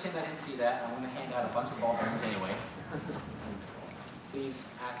 I'm going to pretend I didn't see that, and I'm going to hand out a bunch of ball bearings anyway. Please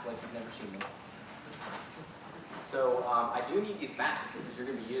act like you've never seen them. So I do need these back because you're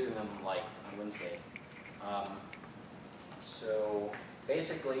going to be using them like on Wednesday. So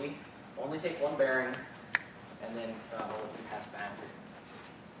basically, only take one bearing, and then I'll let you pass back.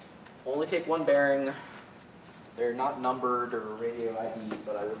 Only take one bearing. They're not numbered or radio ID,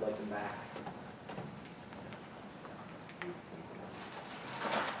 but I would like them back.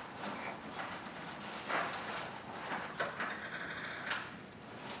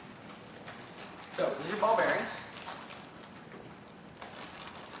 So these are ball bearings.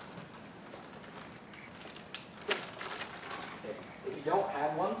 Okay. If you don't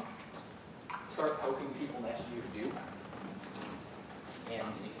have one, start poking people next to you who do. And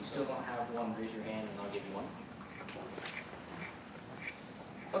if you still don't have one, raise your hand and I'll give you one.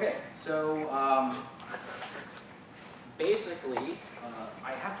 Okay, so basically,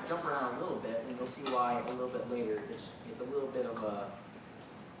 I have to jump around a little bit, and you'll see why a little bit later. It's a little bit of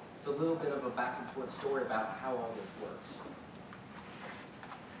a back and forth story about how all this works.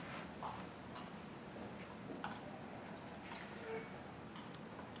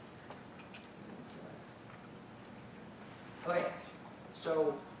 Okay,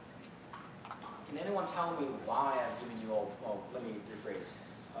 so can anyone tell me why I've given you all, well, let me rephrase.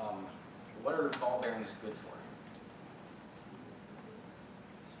 What are ball bearings good for?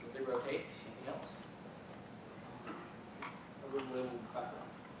 Do they rotate? Anything else? A little background.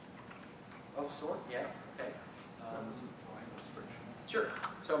 Oh, sort, yeah, okay. Sure.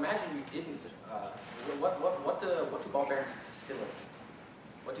 So imagine you didn't, what do ball bearings facilitate?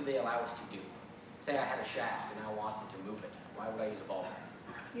 What do they allow us to do? Say I had a shaft and I wanted to move it. Why would I use a ball bearing?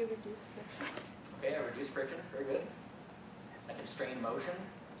 You reduce friction. Okay, I reduce friction, very good. I constrain motion.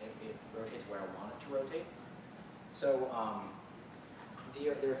 It rotates where I want it to rotate. So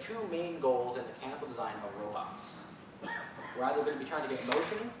there are two main goals in mechanical design of robots. We're either going to be trying to get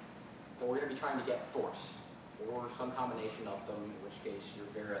motion, or we're going to be trying to get force, or some combination of them, in which case you're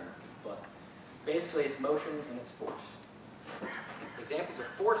very unlucky. But basically it's motion and it's force. Examples of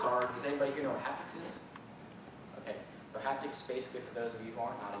force are, does anybody here know what haptics is? Okay, so haptics, basically for those of you who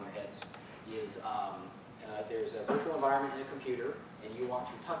aren't nodding your heads, is there's a virtual environment in a computer, and you want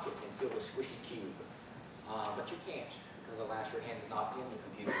to touch it and feel the squishy cube. But you can't, because alas, your hand is not in the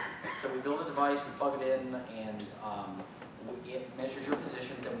computer. So we build a device, we plug it in, and it measures your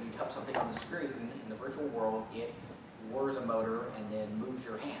positions, and when you touch something on the screen in the virtual world, it whirs a motor and then moves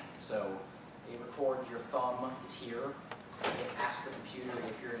your hand. So it records your thumb is here. It asks the computer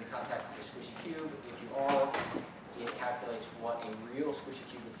if you're in contact with the squishy cube. If you are, it calculates what a real squishy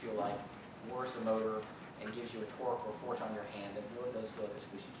cube would feel like, whirs the motor, and gives you a torque or force on your hand that really does feel like a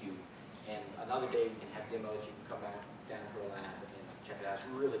squishy cube. And another day we can have demos. You can come back down to a lab and check it out. It's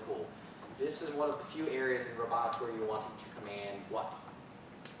really cool. This is one of the few areas in robotics where you're wanting to command what?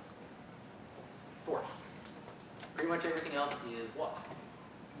 Force. Pretty much everything else is what?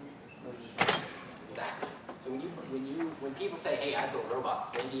 Exactly. So when people say, hey, I build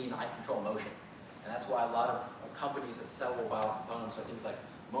robots, they mean I control motion. And that's why a lot of companies that sell robotic components are things like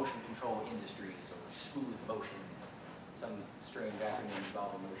Motion Control Industries or Smooth Motion, some strange acronym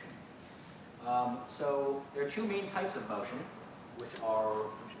involving motion. So there are two main types of motion, which are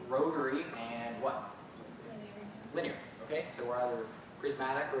rotary and what? Linear. Okay, so we're either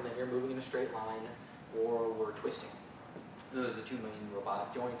prismatic or linear, moving in a straight line, or we're twisting. Those are the two main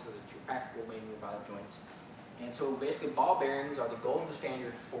robotic joints. Those are two practical main robotic joints. And so basically ball bearings are the golden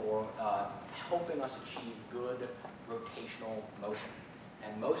standard for helping us achieve good rotational motion.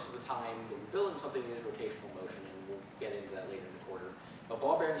 And most of the time that we're building something is rotational motion, and we'll get into that later in the quarter. But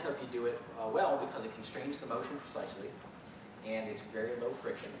ball bearings help you do it well because it constrains the motion precisely, and it's very low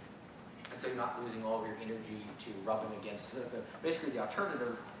friction. And so you're not losing all of your energy to rubbing against basically the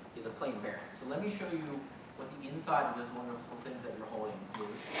alternative is a plain bearing. So let me show you what the inside of this wonderful things that you're holding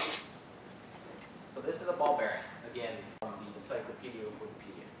is. So this is a ball bearing, again, from the Encyclopedia of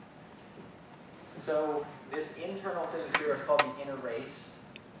Wikipedia. So this internal thing here is called the inner race.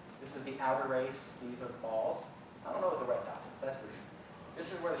 This is the outer race. These are the balls. I don't know what the red dot is, that's for sure. This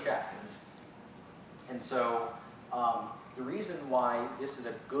is where the shaft is. And so the reason why this is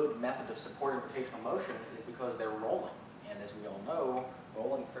a good method of supporting rotational motion is because they're rolling. And as we all know,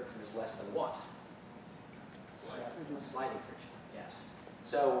 rolling friction is less than what? Sliding friction, yes.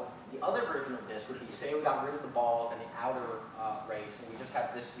 So the other version of this would be, say we got rid of the balls and the outer race, and we just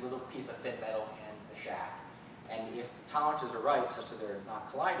have this little piece of thin metal and the shaft. And if the tolerances are right, such that they're not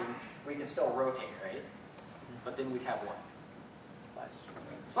colliding, we can still rotate, right? But then we'd have what?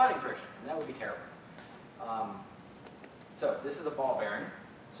 Sliding friction, and that would be terrible. So this is a ball bearing.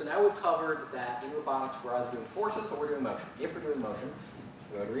 So now we've covered that in robotics we're either doing forces or we're doing motion. If we're doing motion,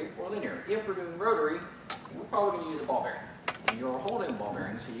 rotary or linear. If we're doing rotary, we're probably going to use a ball bearing. And you're holding a ball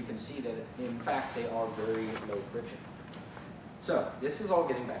bearing, so you can see that in fact they are very low friction. So this is all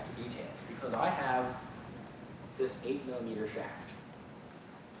getting back to details because I have this 8mm shaft.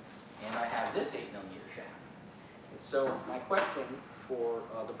 And I have this 8mm shaft. And so my question for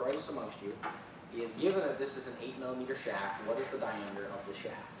the brightest amongst you is, given that this is an 8mm shaft, what is the diameter of the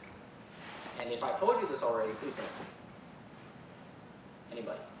shaft? And if I told you this already, please don't.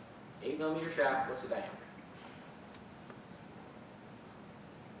 Anybody? 8mm shaft, what's the diameter?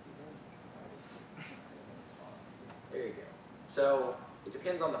 There you go. So it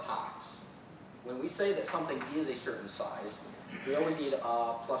depends on the topics. When we say that something is a certain size, we always need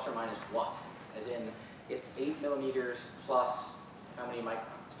a plus or minus what? As in, it's 8mm plus how many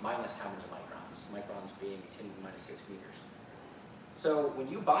microns? Minus how many microns? Microns being 10 to the minus 6 meters. So when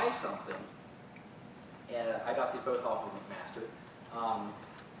you buy something, and I got these both off of McMaster,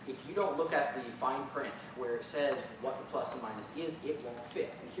 if you don't look at the fine print where it says what the plus and minus is, it won't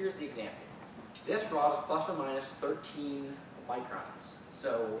fit. And here's the example. This rod is plus or minus 13 microns.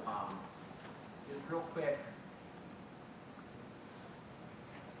 So just real quick,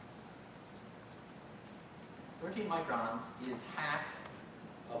 microns is half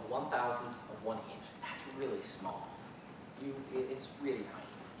of 1/1000th of 1 inch. That's really small. It's really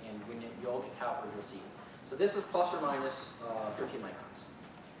tiny. And when you all get calipers, you'll see it. So this is plus or minus 13 microns.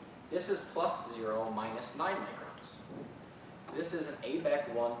 This is plus 0 minus 9 microns. This is an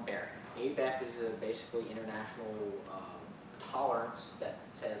ABEC1 bearing. ABEC is basically international tolerance that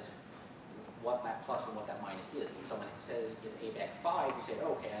says what that plus and what that minus is. And so when it says it's ABEC5, you say,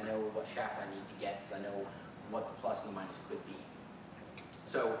 okay, I know what shaft I need to get because I know what the plus and the minus could be.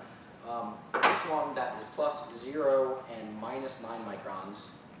 So this one that is plus 0 and minus 9 microns,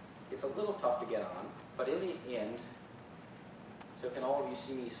 it's a little tough to get on, but in the end, so can all of you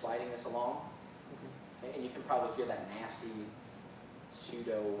see me sliding this along? Okay, and you can probably hear that nasty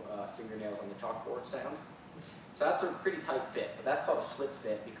pseudo fingernails on the chalkboard sound. So that's a pretty tight fit, but that's called a slip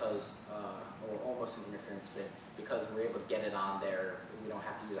fit because, or almost an interference fit, because we're able to get it on there. We don't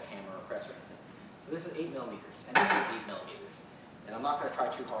have to use a hammer or press or anything. So this is 8mm, and this is 8mm. And I'm not going to try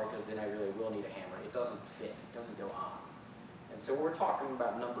too hard because then I really will need a hammer. It doesn't fit, it doesn't go on. And so we're talking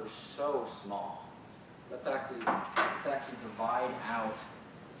about numbers so small. Let's actually divide out.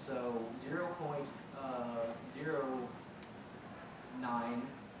 So 0.09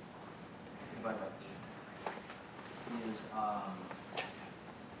 divided by 8 is, wow,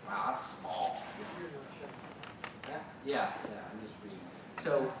 that's small. Yeah, I'm just reading.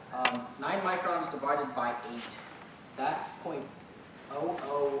 So 9 microns divided by 8, that's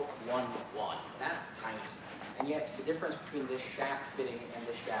 0.0011. That's tiny. And yet it's the difference between this shaft fitting and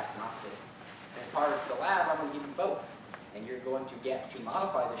this shaft not fitting. And as part of the lab, I'm going to give you both. And you're going to get to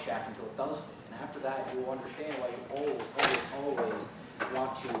modify the shaft until it does fit. And after that, you will understand why you always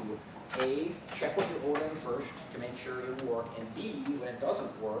want to, A, check what you're ordering first to make sure it will work, and B, when it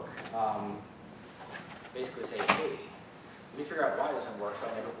doesn't work, basically say, hey, let me figure out why it doesn't work so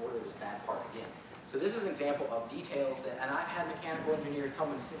I never order this bad part again. So this is an example of details that, and I've had mechanical engineers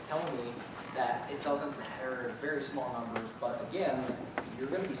come and telling me that it doesn't matter, very small numbers, but again, you're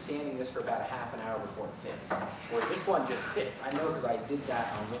going to be sanding this for about a half an hour before it fits. Whereas this one just fits. I know because I did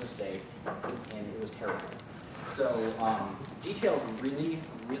that on Wednesday, and it was terrible. So details really,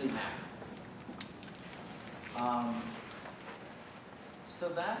 really matter. So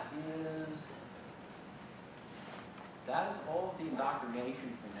that is all of the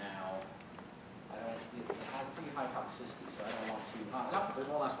indoctrination for now. It has pretty high toxicity, so I don't want to. No, there's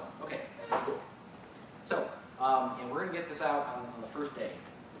one last one. Okay, cool. So, and we're going to get this out on the first day.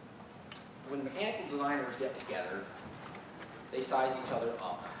 When mechanical designers get together, they size each other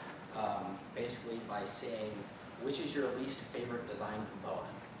up, basically by saying, which is your least favorite design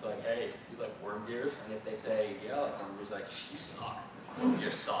component? So like, hey, you like worm gears? And if they say, yeah, I like worm gears, like, you suck. Worm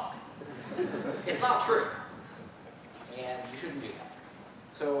gears suck. It's not true. And you shouldn't do that.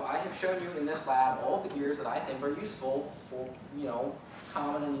 So I have shown you in this lab all of the gears that I think are useful for,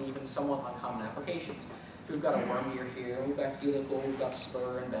 common and even somewhat uncommon applications. So we've got a worm gear here, we've got helical, we've got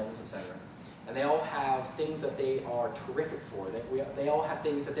spur and bells, etc. And they all have things that they are terrific for. They all have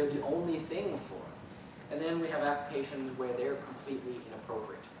things that they're the only thing for. And then we have applications where they're completely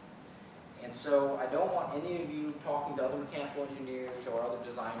inappropriate. And so I don't want any of you talking to other mechanical engineers or other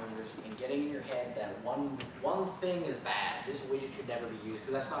designers and getting in your head that one thing is bad. This widget should never be used,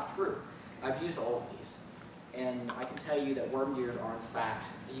 because that's not true. I've used all of these. And I can tell you that worm gears are in fact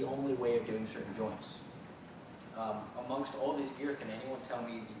the only way of doing certain joints. Amongst all of these gears, can anyone tell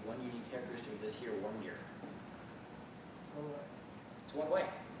me the one unique characteristic of this here worm gear? It's one way.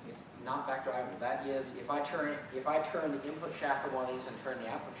 It's not back drivable. That is, if I turn the input shaft of one of these and turn the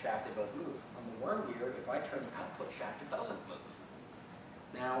output shaft, they both move. On the worm gear, if I turn the output shaft, it doesn't move.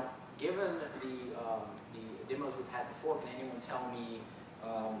 Now, given the demos we've had before, can anyone tell me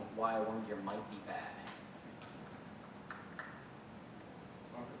why a worm gear might be bad?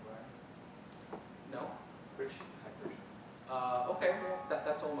 No? Rich? Okay, well,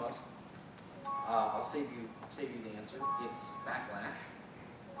 that's almost. I'll save you the answer. It's backlash.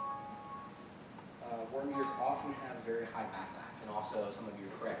 Worm gears often have very high backlash, and also, some of you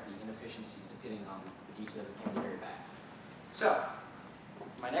are correct, the inefficiencies, depending on the details, can be very bad. So,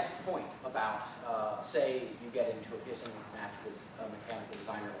 my next point about, say you get into a pissing match with a mechanical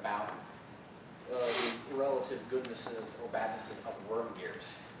designer about the relative goodnesses or badnesses of worm gears.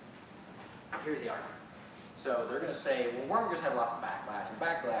 Here's the argument. So they're going to say, well, worm gears have lots of backlash, and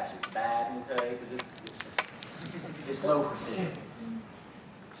backlash is bad, okay, because it's low precision.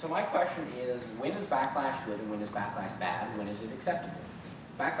 So my question is, when is backlash good and when is backlash bad? When is it acceptable?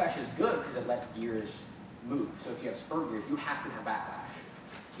 Backlash is good because it lets gears move. So if you have spur gears, you have to have backlash.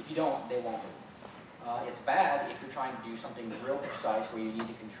 If you don't, they won't move. It's bad if you're trying to do something real precise where you need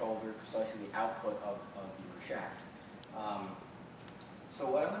to control very precisely the output of your shaft. So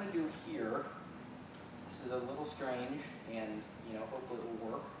what I'm going to do here, this is a little strange, and hopefully it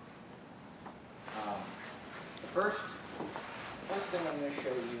will work. The first thing I'm going to show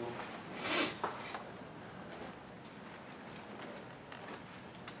you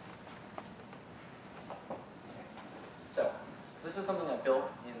So, this is something I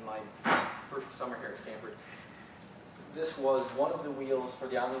built in my first summer here at Stanford. This was one of the wheels for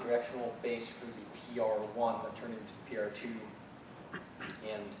the omnidirectional base for the PR1 that turned into the PR2.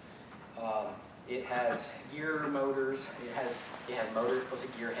 And it has gear motors. It has motors plus a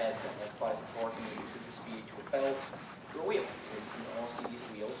gear head that applies the torque and reduces the speed to a belt to a wheel. So you can all see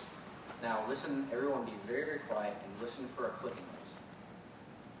these wheels. Now listen, everyone be very, very quiet and listen for a clicking noise.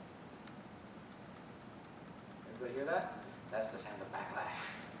 Everybody hear that? That's the sound of backlash.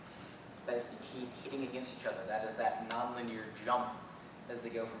 That is the key hitting against each other. That is that nonlinear jump as they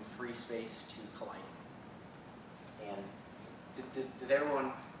go from free space to colliding. And does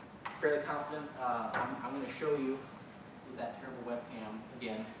everyone fairly confident? I'm going to show you with that terrible webcam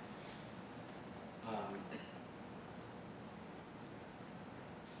again.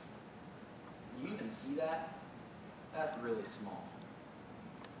 You even see that? That's really small.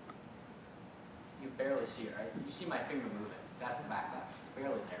 You barely see it, right? You see my finger moving. That's a backlash. It's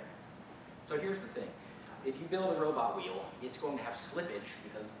barely there. So here's the thing. If you build a robot wheel, it's going to have slippage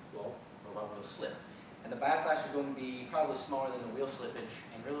because, well, robot wheels slip. And the backlash is going to be probably smaller than the wheel slippage,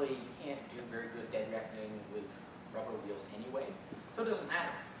 and really you can't do very good dead reckoning with rubber wheels anyway, so it doesn't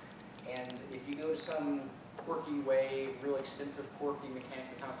matter. And if you go to some quirky way, real expensive, quirky,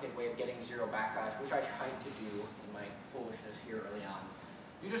 mechanically complicated way of getting zero backlash, which I tried to do in my foolishness here early on,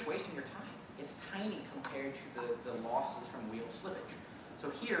 you're just wasting your time. It's tiny compared to the losses from wheel slippage. So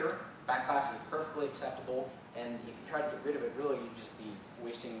here, backlash is perfectly acceptable, and if you try to get rid of it, really you'd just be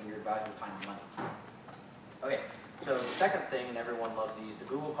wasting your advisor's time and money. Okay, so the second thing, and everyone loves these, the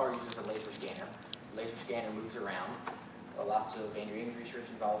Google car uses a laser scanner. The laser scanner moves around. Lots of engineering research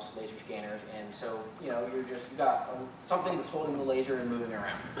involves laser scanners, and so you got something that's holding the laser and moving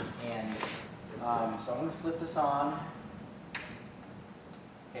around. And so I'm going to flip this on.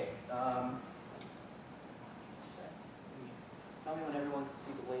 Okay. Tell me when everyone can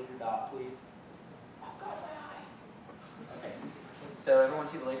see the laser dot, please. Oh God, my eye. Okay. So everyone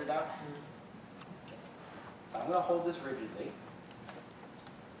see the laser dot? So I'm going to hold this rigidly.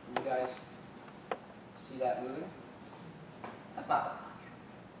 You guys see that moving? That's not that much.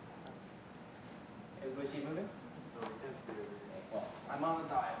 Everybody see it moving? No, we can't see it. Okay, well, I'm on the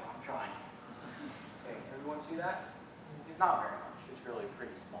dial. I'm trying. Okay, everyone see that? It's not very much. It's really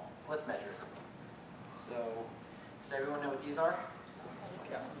pretty small. Let's measure it. So, does everyone know what these are?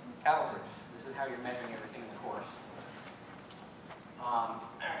 Yeah. Calipers. This is how you're measuring everything in the course. All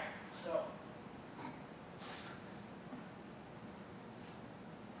right. So.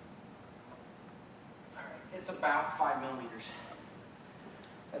 It's about 5 millimeters.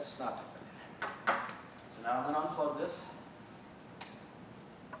 That's not too bad. So now I'm going to unplug this.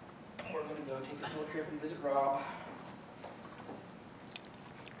 We're going to go take a field trip and visit Rob.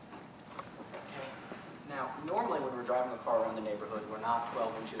 driving the car around the neighborhood, we're not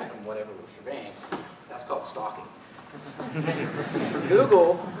 12 inches from whatever we're surveying. That's called stalking. For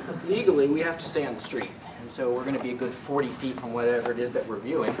Google, legally, we have to stay on the street. And so we're going to be a good 40 feet from whatever it is that we're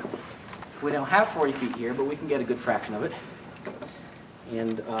viewing. We don't have 40 feet here, but we can get a good fraction of it.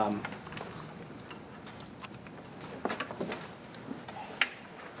 And wow,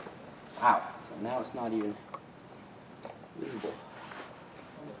 so now it's not even visible.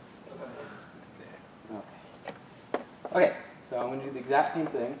 Okay. Okay, so I'm going to do the exact same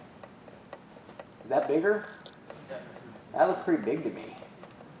thing. Is that bigger? That looks pretty big to me.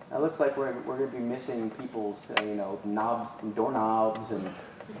 That looks like we're going to be missing people's, knobs and doorknobs and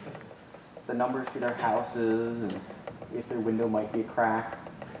the numbers to their houses and if their window might be a crack.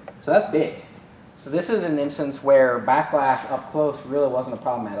 So that's big. So this is an instance where backlash up close really wasn't a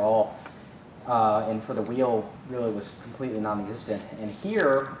problem at all. And for the wheel, really was completely non-existent. And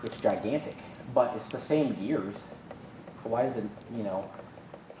here, it's gigantic, but it's the same gears. So why does it,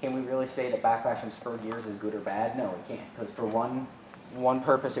 can we really say that backlash and spur gears is good or bad? No, we can't, because for one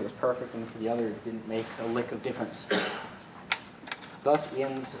purpose it was perfect, and for the other it didn't make a lick of difference. Thus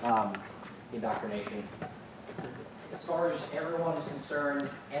ends indoctrination. As far as everyone is concerned,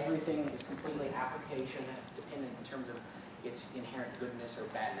 everything is completely application dependent in terms of its inherent goodness or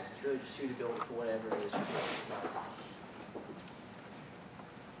badness. It's really just suitability for whatever it is.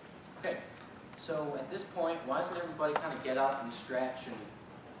 Okay, so at this point, why doesn't everybody kind of get up and stretch and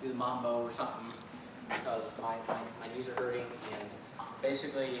do the mambo or something? Because my knees are hurting, and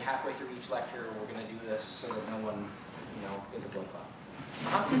basically halfway through each lecture, we're going to do this so that no one, gets a blood clot.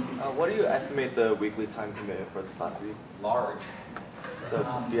 What do you estimate the weekly time commitment for this class to be? Large. So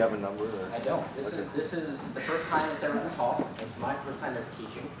do you have a number? Or? I don't. This is the first time it's ever been taught. It's my first time ever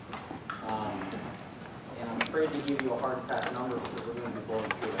teaching. And I'm afraid to give you a hard and fast number because we're going to be blowing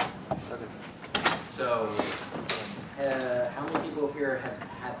through it. Okay. So, how many people here have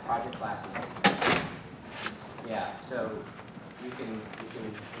had project classes? Yeah, so you can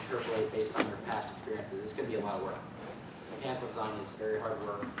interpolate based on your past experiences. It's going to be a lot of work. Mechanical design is very hard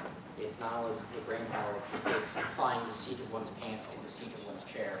work. It's not only the brain power, it takes applying the seat of one's pants to the seat of one's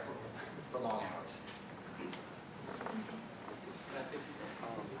chair for long hours.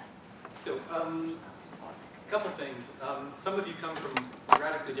 So, a couple things. Some of you come from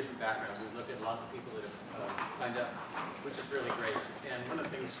radically different backgrounds. We've looked at a lot of the people that have signed up, which is really great. And one of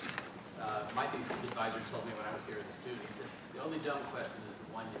the things my thesis advisor told me when I was here as a student, he said, the only dumb question is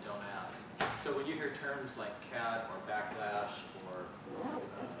the one you don't ask. So when you hear terms like CAD or backlash or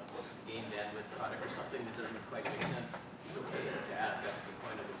gain bandwidth product or something that doesn't quite make sense, it's okay to ask. That's the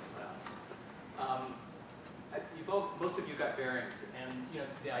point of this class. Most of you got bearings, and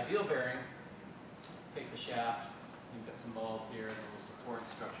the ideal bearing takes a shaft. You've got some balls here and a little support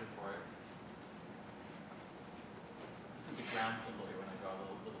structure for it. This is a ground symbol here when I draw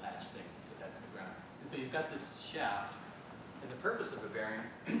little hatch things. So that's the ground. And so you've got this shaft, and the purpose of a bearing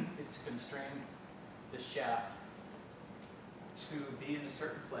is to constrain this shaft to be in a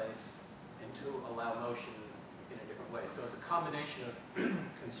certain place and to allow motion in a different way. So it's a combination of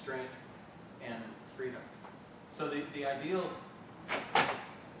constraint and freedom. So the ideal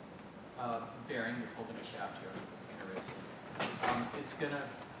bearing that's holding a shaft here, is going to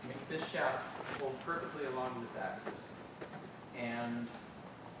make this shaft hold perfectly along this axis, and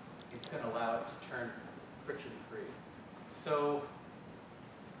it's going to allow it to turn friction-free. So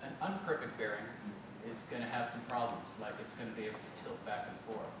an unperfect bearing is going to have some problems, like it's going to be able to tilt back and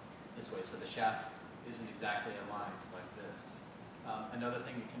forth this way, so the shaft isn't exactly aligned like this. Another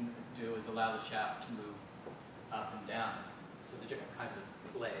thing you can do is allow the shaft to move up and down. So the different kinds of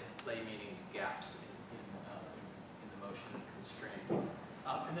play meaning gaps in the motion and constraint.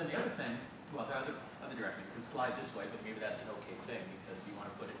 And then the other thing, well, there are other directions. You can slide this way, but maybe that's an okay thing because you want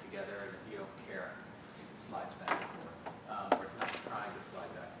to put it together and you don't care if it slides back and forth, or it's not trying to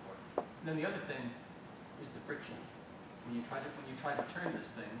slide back and forth. And then the other thing is the friction. When you try to turn this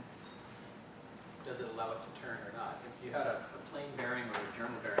thing, does it allow it to turn or not? If you had a plain bearing or a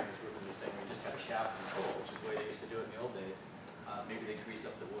German bearing, as we were just saying, where you just had a shaft and pole, which is the way they used to do it in the old days, maybe they greased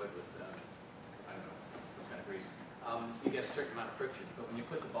up the wood with, I don't know, some kind of grease. You get a certain amount of friction, but when you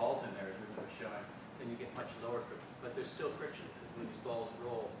put the balls in there, as we were showing, then you get much lower friction. But there's still friction, because when these balls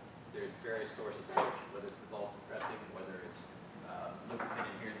roll, there's various sources of friction, whether it's the ball compressing, whether it's lubricant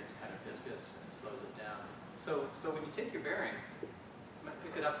in here that's kind of viscous and slows it down. So when you take your bearing, you might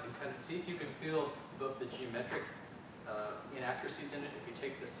pick it up and kind of see if you can feel both the geometric inaccuracies in it. If you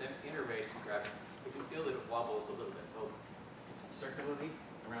take the inner race and grab it, you can feel that it wobbles a little bit, both circularly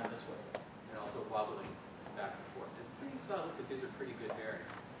around this way, and also wobbling back and forth. It's pretty solid because these are pretty good bearings.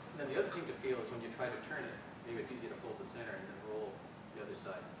 And then the other thing to feel is when you try to turn it, maybe it's easy to hold the center and then roll the other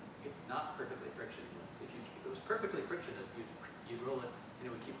side. It's not perfectly frictionless. If it was perfectly frictionless, you'd roll it and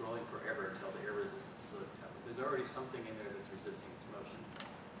it would keep rolling forever until the air resistance slowed down. But there's already something in there that's resisting its motion.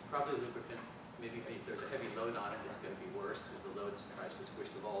 Probably lubricant. Maybe if there's a heavy load on it, it's going to be worse because the load tries to squish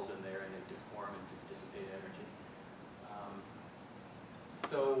the balls in there and they deform and dissipate energy.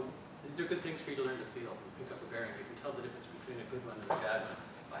 So these are good things for you to learn to feel. You pick up a bearing, you can tell the difference between a good one and a bad one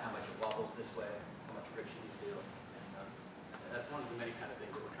by how much it wobbles this way, how much friction you feel. And that's one of the many kind of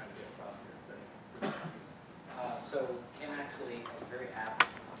things that we're trying to get across here. So Ken actually has a very apt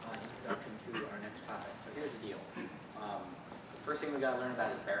introduction to our next topic. So here's the deal. The first thing we got to learn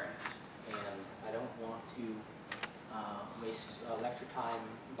about is bearings. And I don't want to waste lecture time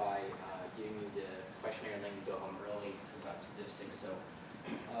by giving you the questionnaire and then you go home early because I'm sadistic. So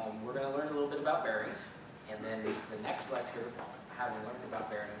we're going to learn a little bit about bearings. And then the next lecture, having learned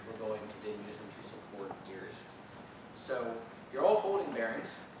about bearings, we're going to then use them to support gears. So you're all holding bearings.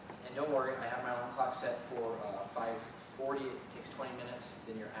 And don't worry, I have my alarm clock set for 5:40. It takes 20 minutes.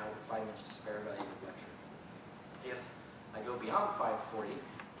 Then you're out with 5 minutes to spare by the end of the lecture. If I go beyond 5:40,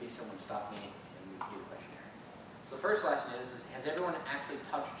 please someone stop me and review the questionnaire. So the first lesson is has everyone actually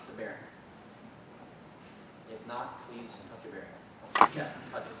touched the bearing? If not, please touch your bearing. Yeah,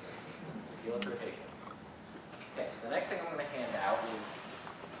 touch it. Feel its rotation. Okay, so the next thing I'm going to hand out is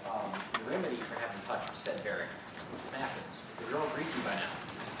the remedy for having touched said bearing, which is napkins, because you're all greasy by now.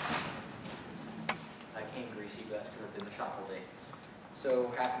 I came greasy, but that's because I've been in the shop all day.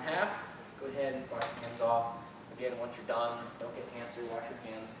 So half and half, go ahead and wash your hands off. Again, once you're done, don't get cancer, wash your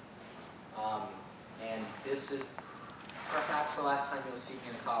hands. And this is perhaps the last time you'll see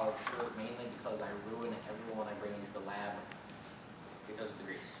me in a collared shirt, mainly because I ruin everyone I bring into the lab because of the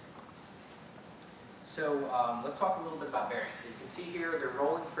grease. So let's talk a little bit about bearings. You can see here they're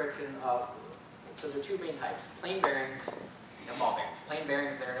rolling friction. So there are two main types, plain bearings and ball bearings. Plain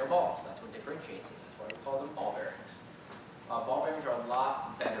bearings, there are no balls. That's what differentiates it. That's why we call them ball bearings. Ball bearings are a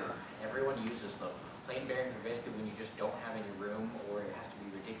lot better. Everyone uses them. Plain bearings are basically when you just don't have any room or it has to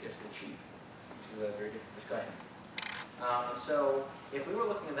be ridiculously cheap, which is a very different discussion. So if we were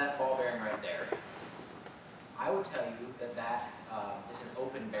looking at that ball bearing right there, I would tell you that that is an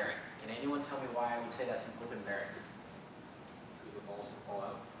open bearing. Can anyone tell me why I would say that's an open bearing? Because the balls can fall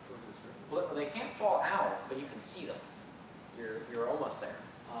out. Well, they can't fall out, but you can see them. You're almost there.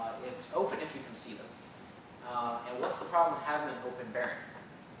 It's open if you can see them. And what's the problem with having an open bearing?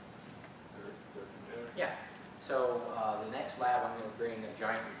 Yeah. So the next lab, I'm going to bring a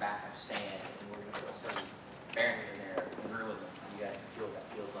giant vat of sand, and we're going to put some bearings in there and ruin them. You guys can feel what that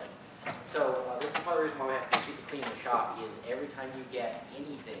feels like. So this is part of the reason why we have to keep it clean in the shop is every time you get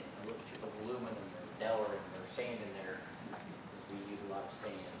anything, a little chip of aluminum or Delaware or sand in there, because we use a lot of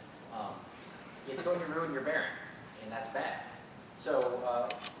sand, it's going to ruin your bearing, and that's bad. So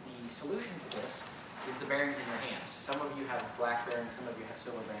the solution to this is the bearings in your hands. Some of you have black bearings, some of you have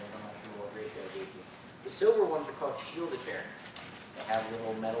silver bearings. I'm not sure what ratio I gave you. The silver ones are called shielded bearings. They have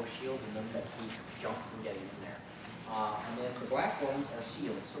little metal shields in them that keep junk from getting in there. And then the black ones are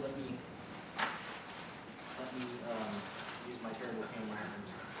sealed. So let me use my terrible camera and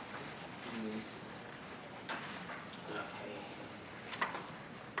use. Okay.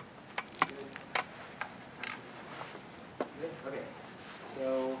 Good. Good. Okay.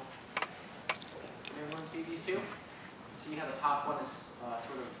 So everyone see these two? See how the top one is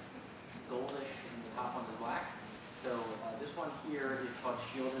sort of goldish and the top one is black. So this one here is called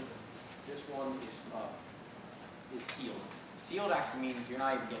shielded. This one is sealed. Sealed actually means you're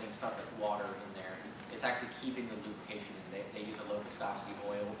not even getting stuff like water in there. It's actually keeping the lubrication in. They use a low viscosity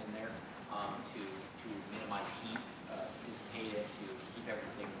oil in there to minimize heat, dissipate it, to keep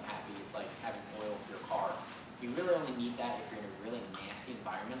everything happy. It's like having oil for your car. You really only need that if you're in a really nasty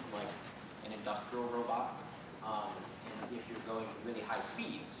environment like an industrial robot, and if you're going at really high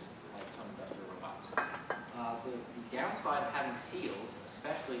speeds like some industrial robots. The downside of having seals,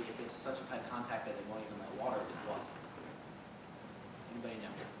 especially if it's such a tight contact that they won't even let water, is what? Anybody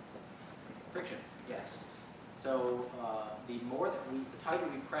know? Friction, yes. So the tighter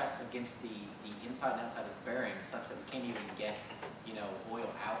we press against the inside and outside of the bearing, such that we can't even get, oil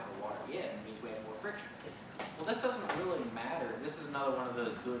out or water in, means we have more friction. Well, this doesn't really matter. This is another one of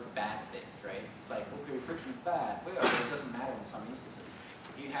those good, bad things, right? It's like, okay, friction's bad. But it doesn't matter in some instances.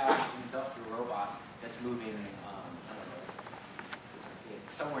 If you have an industrial robot that's moving, I don't know,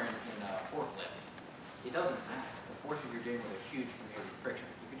 somewhere in a forklift, it doesn't matter. The forces you're dealing with are huge compared to friction.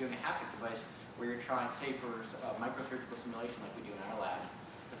 If you're doing a haptic device where you're trying, say, for microsurgical simulation like we do in our lab,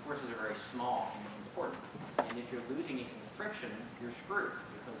 the forces are very small and important. And if you're losing it in friction, you're screwed.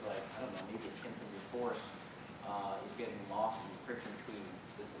 Because, like, I don't know, maybe a tenth of your force is getting lost in the friction between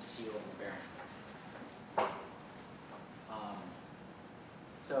the seal and the bearing.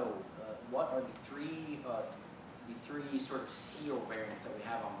 What are the three sort of seal variants that we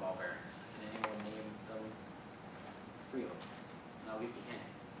have on ball bearings? Can anyone name them? 3 of them. No, we can.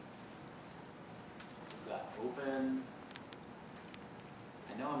 We've got open.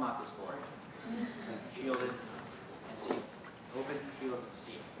 I know I'm not this boring. Shielded and sealed. Open, shielded,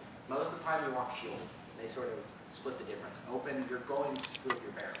 sealed. Most of the time you want shielded. They sort of split the difference. Open, you're going to screw up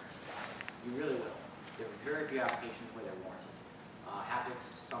your bearings. You really will. There are very few applications where they're warranted. Haptics,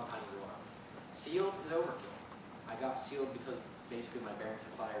 sometimes they won't. Sealed is overkill. I got sealed because basically my bearing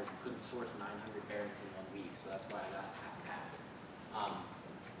supplier couldn't source 900 bearings in 1 week, so that's why I got half.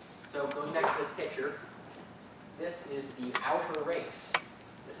 So going back to this picture, this is the outer race.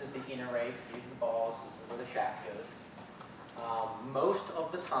 This is the inner race. These are the balls. This is where the shaft goes. Most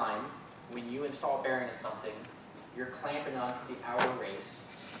of the time, when you install bearing in something, you're clamping onto the outer race,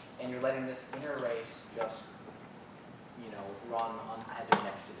 and you're letting this inner race just, run untethered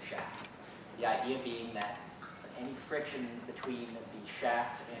next to the shaft. The idea being that any friction between the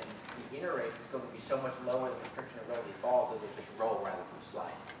shaft and the inner race is going to be so much lower than the friction of these balls that they'll just roll rather than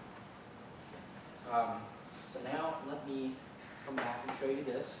slide. So now let me come back and show you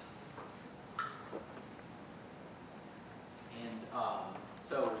this. And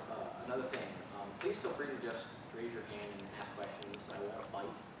another thing, please feel free to just raise your hand and ask questions. I won't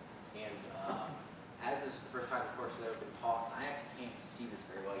bite. And as this is the first time the course has ever been taught, I actually can't see this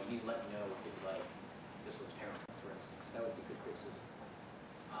very well. You need to let me know if things like this looks terrible, for instance. That would be good criticism.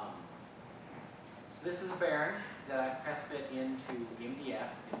 So this is a bearing that I press fit into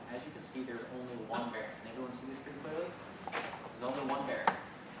MDF, and as you can see, there's only one bearing. Can everyone see this pretty clearly? There's only one bearing.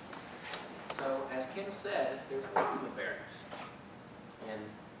 So as Ken said, there's only the bearings. And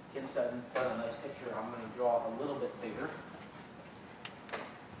Ken's done a nice picture. I'm going to draw a little bit bigger.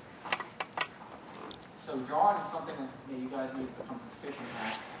 So drawing is something that you guys need to become proficient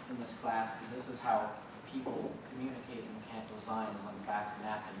at in this class, because this is how people communicate in mechanical design, is on the back of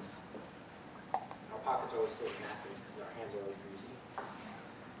napkins. Our pockets are always filled with napkins because our hands are always greasy.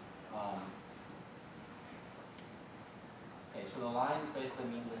 Okay, so the lines basically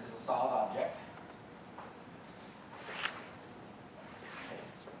mean this is a solid object. Okay.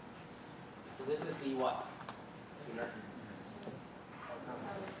 So this is the what?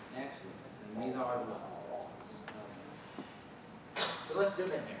 Actually, and these are the what? So let's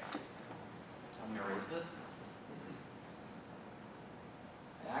zoom in here. I'm going to erase this.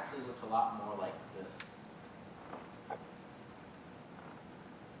 It actually looks a lot more like this.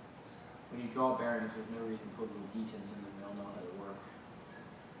 When you draw bearings, there's no reason to put little detents in them. They'll know how to work.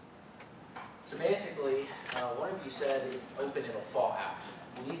 So basically, one of you said if open, it'll fall out.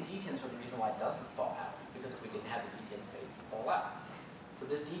 Well, these detents are the reason why it doesn't fall out, because if we didn't have the detents, they'd fall out. So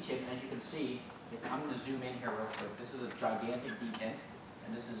this detent, as you can see, I'm going to zoom in here real quick. This is a gigantic detent,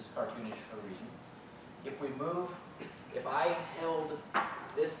 and this is cartoonish for a reason. If I held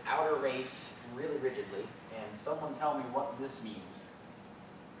this outer race really rigidly, and someone tell me what this means.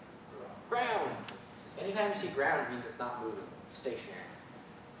 Ground! Anytime you see ground, it means it's not moving, it's stationary.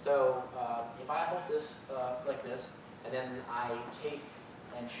 So if I hold this like this, and then I take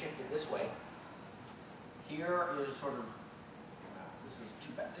and shift it this way, here is sort of, this is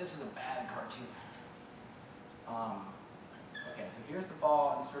too bad. This is a bad cartoon. Okay, so here's the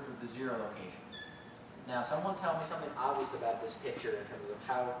ball in sort of the 0 location. Now, someone tell me something obvious about this picture in terms of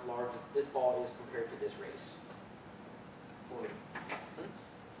how large this ball is compared to this race.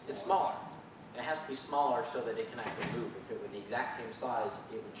 It's smaller. It has to be smaller so that it can actually move. If it were the exact same size,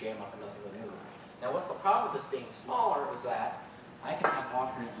 it would jam up and nothing would move. Now, what's the problem with this being smaller is that I can have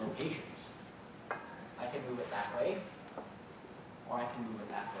alternate locations. I can move it that way, or I can move it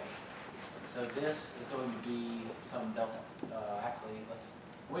that way. So this is going to be some delta. Actually,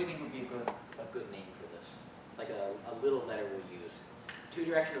 what do you think would be a good name for this? Like a little letter we'll use. 2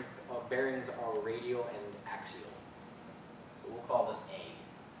 directions of bearings are radial and axial. So we'll call this A.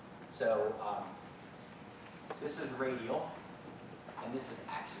 So this is radial, and this is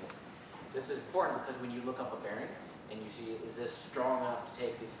axial. This is important because when you look up a bearing and you see, is this strong enough to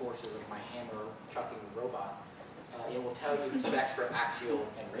take the forces of my hammer chucking robot, it will tell you the specs for axial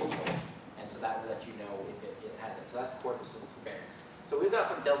and radial, and so that will let you know if it has it. So that's the important for bearings. So we've got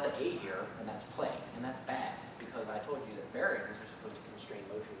some delta A here, and that's play, and that's bad because I told you that bearings are supposed to constrain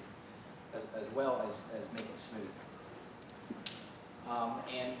motion as well as make it smooth.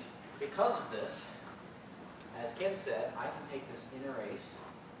 And because of this, as Ken said, I can take this inner race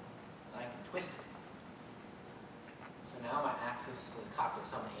and I can twist it. So now my axis is cocked at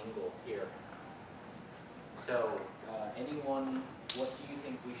some angle here. So everyone, what do you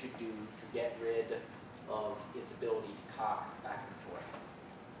think we should do to get rid of its ability to cock back and forth?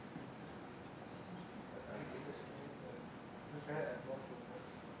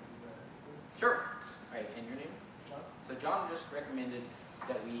 Sure. All right, and your name? So John just recommended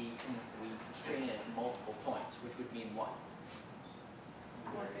that we constrain it at multiple points, which would mean what?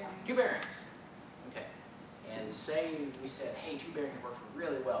 Two bearings. Okay. And say we said, hey, two bearings work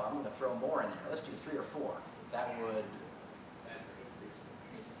really well. I'm going to throw more in there. Let's do 3 or 4. That'd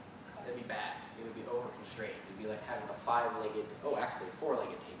be bad. It would be over-constrained. It'd be like having a 5-legged, actually a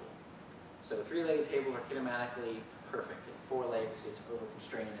 4-legged table. So 3-legged tables are kinematically perfect. At 4 legs, it's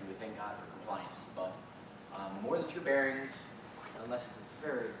over-constrained, and we thank God for compliance. But more than 2 bearings, unless it's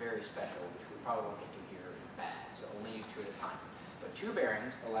very, very special, which we probably won't get to here, is bad. So only use 2 at a time. But 2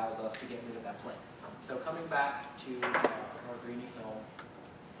 bearings allows us to get rid of that plane. So coming back to our greeny film,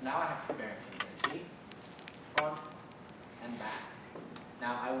 now I have 2 bearings in here. See? Front and back.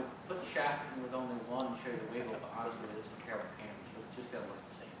 Now I would put the shaft in with only one and show you the wiggle, but honestly this is a terrible camera, so it's just going to look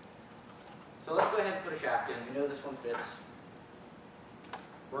the same. So let's go ahead and put a shaft in. We know this one fits.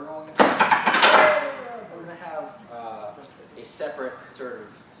 We're going to have a separate sort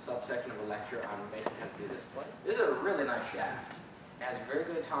of subsection of a lecture on basically how to do this. This is a really nice shaft. It has very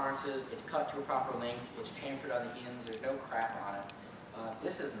good tolerances. It's cut to a proper length. It's chamfered on the ends. There's no crap on it.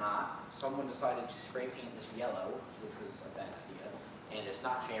 This is not. Someone decided to spray paint this yellow, which was a bad idea, and it's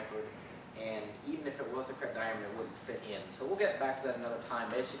not chamfered. And even if it was the correct diameter, it wouldn't fit in. So we'll get back to that another time.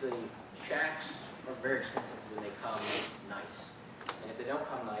 Basically, shafts are very expensive when they come nice. And if they don't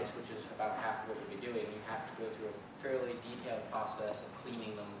come nice, which is about half of what we'll be doing, you have to go through a fairly detailed process of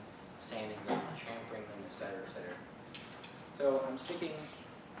cleaning them, sanding them, chamfering them, etc., etc. So I'm sticking,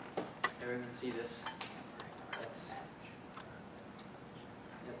 everyone can see this, that's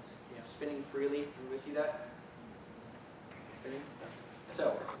spinning freely. Everybody see that? Spinning?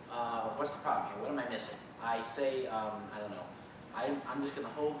 So, what's the problem here? What am I missing? I say, I don't know. I'm just going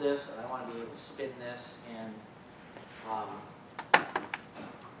to hold this, and I want to be able to spin this, and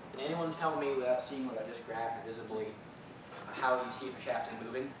can anyone tell me, without seeing what I just grabbed visibly, how you see if a shaft is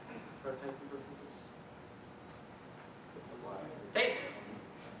moving? Hey!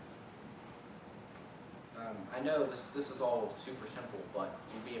 I know this is all super simple, but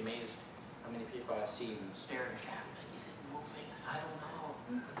you'd be amazed how many people I've seen stare at a shaft like, is it moving? I don't know.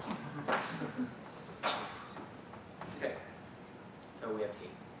 Okay, so we have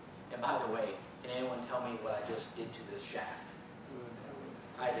tape. And by the way, can anyone tell me what I just did to this shaft?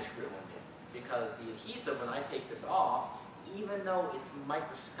 I just ruined it. Because the adhesive, when I take this off, even though it's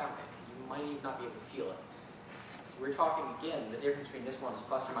microscopic, you might even not be able to feel it. So we're talking again, the difference between this one is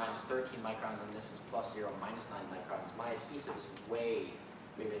plus or minus 13 microns and this is plus 0, minus 9 microns. My adhesive is way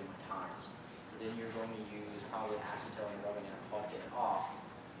bigger than my tolerance. Then you're going to use probably acetone and rubbing it to get it off.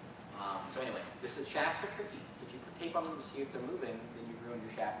 So anyway, the shafts are tricky. If you put tape on them to see if they're moving, then you ruin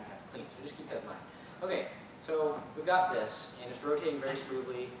your shaft and have to clean. So just keep that in mind. Okay, so we've got this, and it's rotating very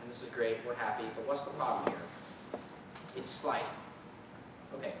smoothly, and this is great. We're happy. But what's the problem here? It's sliding.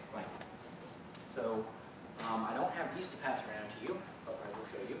 Okay, right. So I don't have these to pass around to you, but I will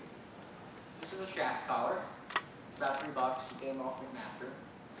show you. This is a shaft collar. It's about $3. You get them off McMaster.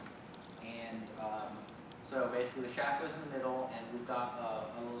 And so basically the shaft goes in the middle, and we've got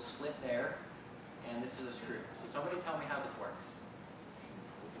a little slit there, and this is a screw. So somebody tell me how this works.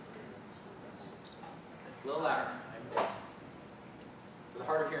 A little louder. With a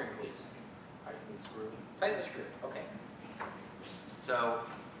harder hearing, please. Tighten the screw. Tighten the screw. Okay. So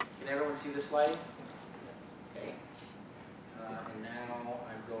can everyone see this sliding? Okay. And now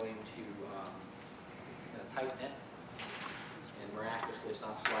I'm going to tighten it. And miraculously it's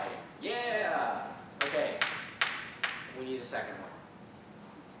not sliding. Yeah! Okay. We need a second one.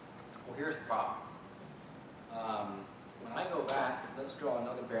 Well, here's the problem. When I go back, let's draw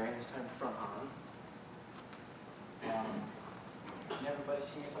another bearing, this time front on. Can everybody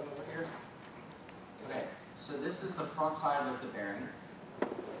see me if I'm over here? Okay, so this is the front side of the bearing.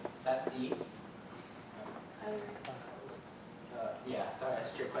 That's the... yeah, sorry,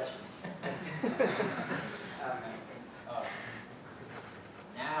 that's your question.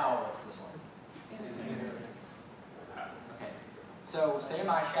 Now, what's this one? Okay, so say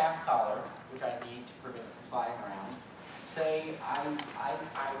my shaft collar, which I need to prevent it from sliding around, say I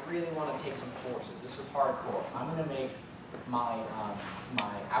really want to take some forces. This is hardcore. I'm going to make my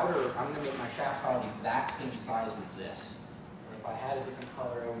I'm going to make my shaft collar the exact same size as this. And if I had a different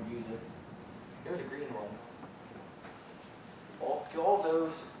color, I would use it. Here's a green one. To all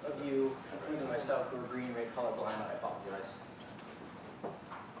those of you, including myself, who are green, red, colorblind, I apologize.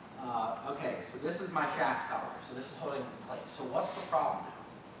 Okay, so this is my shaft collar. So this is holding it in place. So what's the problem now?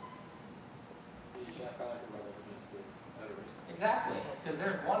 Exactly, because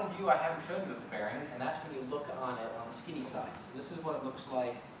there's one view I haven't shown you of the bearing, and that's when you look on it on the skinny side. So this is what it looks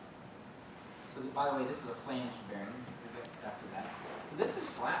like. So by the way, this is a flange bearing. We'll get after that. So this is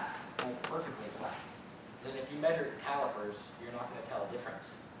flat, like perfectly flat. Then if you measure the calipers, you're not going to tell a difference.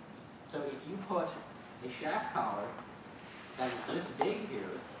 So if you put a shaft collar that is this big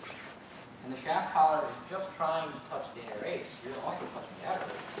here, and the shaft collar is just trying to touch the inner race, you're also touching the outer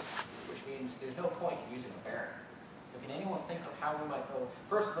race, which means there's no point in using a bearing. So can anyone think of how we might go?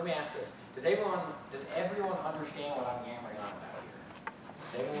 First, let me ask this. Does everyone understand what I'm yammering on about here?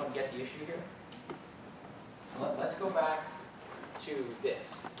 Does everyone get the issue here? Let's go back to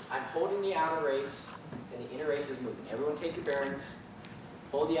this. I'm holding the outer race, and the inner race is moving. Everyone take your bearings,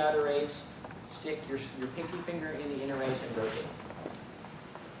 hold the outer race, stick your pinky finger in the inner race and rotate.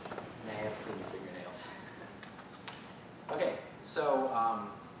 Now I have to clean your fingernails. Okay, so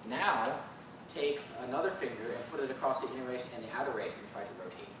now take another finger and put it across the inner race and the outer race and try to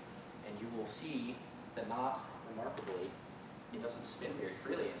rotate. And you will see that not remarkably, it doesn't spin very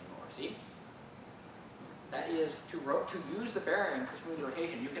freely anymore. See? That is, to use the bearing for smooth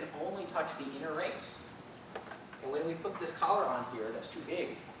rotation, you can only touch the inner race. And when we put this collar on here that's too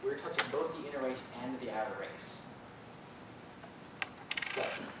big, we're touching both the inner race and the outer race. So,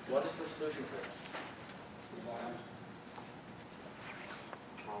 what is the solution for this?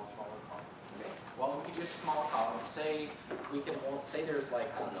 Okay. Well, we could use a smaller collar. Say there's like,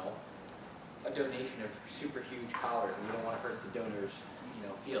 I don't know, a donation of super huge collars, and we don't want to hurt the donor's,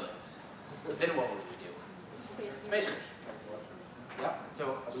 feelings. So then what would we do? Spacers. Yep.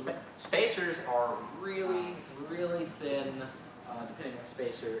 So spacers are really, really thin, depending on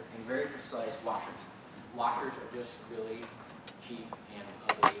spacer, and very precise washers. Washers are just really cheap and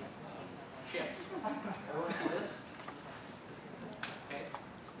ugly shims. Everyone see this? Okay.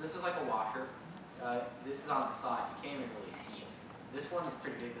 So this is like a washer. This is on the side. You can't even really see it. This one is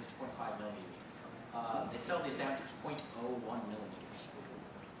pretty big. This is 0.5 millimeters. They sell these down to 0.01 millimeters.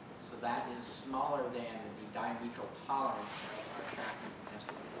 So that is smaller than the diametral tolerance of our shaft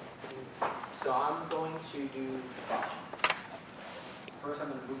movement. So I'm going to do the following. First, I'm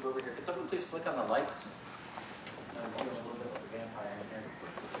going to move over here. Could someone please click on the lights? I'm doing a little bit of a vampire in here.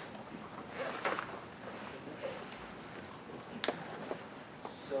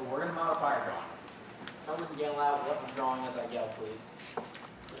 So we're going to modify our drawing. Someone can yell out what I'm drawing as I yell, please.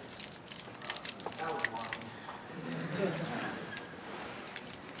 That was long.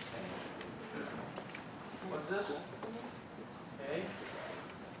 What's this? Okay.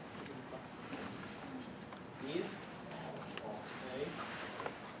 These? Okay.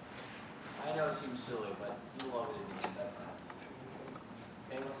 I know it seems silly, but you love it if you get that.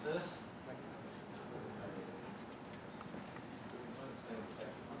 Okay, what's this?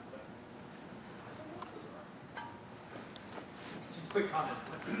 Just a quick comment.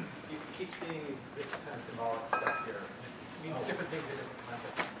 You keep seeing this kind of symbolic stuff here. It means different things in different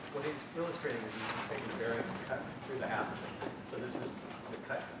contexts. What he's illustrating is you can take a bearing and cut through the half of it. So this is the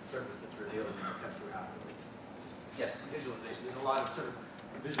cut surface that's revealed and you cut through half of it. Yes. Visualization. There's a lot of sort of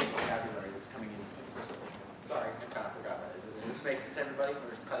visual vocabulary that's coming in. Sorry, I kind of forgot that. Does this make sense, everybody?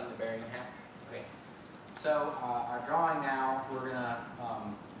 We're just cutting the bearing in half. Okay. So our drawing now, we're gonna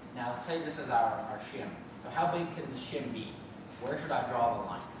now say this is our shim. So how big can the shim be? Where should I draw the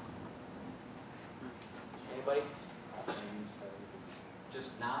line? Anybody?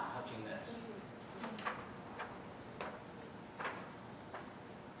 Just not touching this.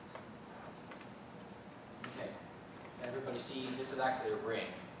 Okay. Everybody see this is actually a ring.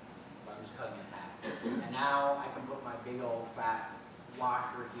 I'm just cutting it in half. And now I can put my big old fat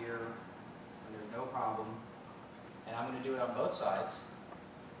washer here, and there's no problem. And I'm going to do it on both sides.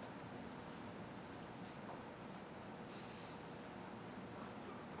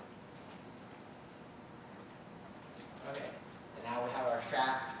 Okay. And now we have our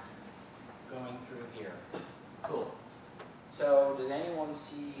shaft going through here. Cool. So does anyone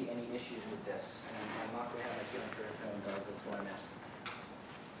see any issues with this? And I'm not going to have my feeling for if no one does. That's what I'm asking.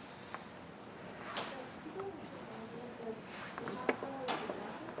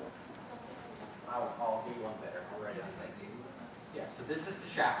 I'll do one better. I'll write it on site. Yeah, so this is the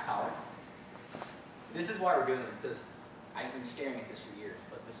shaft collar. This is why we're doing this, because I've been staring at this for years,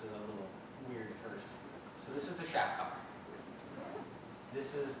 but this is a little weird at first. So this is the shaft collar.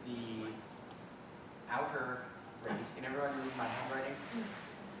 This is the outer race. Can everyone read my handwriting?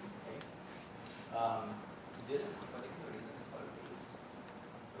 Okay. This.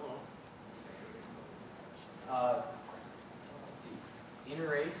 Let's see. Inner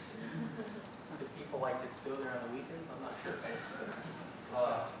race. like to go there on the weekends, I'm not sure.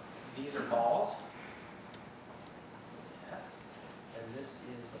 These are balls. Yes. And this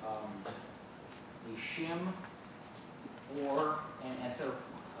is the shim, and so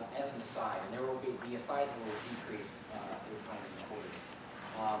as an aside, and there will be, the aside will decrease with time recorded.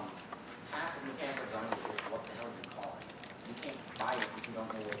 Half of mechanical design is what the hell do you call it? You can't buy it if you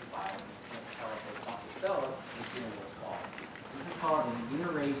don't know what to buy it. You can't tell if it's not to sell it if you know what it's called. This is called an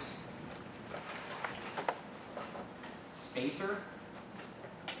inner race spacer,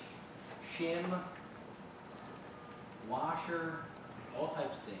 shim, washer, all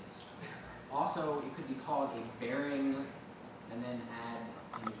types of things. Also, it could be called a bearing, and then add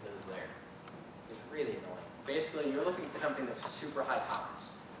any of those there. It's really annoying. Basically, you're looking for something that's super high tolerance.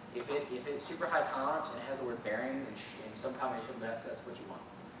 If it's super high tolerance and it has the word bearing and some combination of that, that's what you want.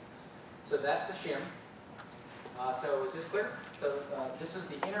 So that's the shim. So is this clear? So this is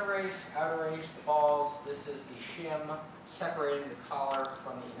the inner race, outer race, the balls. This is the shim separating the collar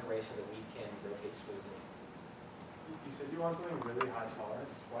from the inner race so that we can rotate smoothly. You said you want something really high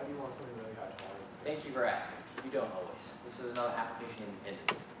tolerance. Why do you want something really high tolerance? Thank you for asking. You don't always. This is another application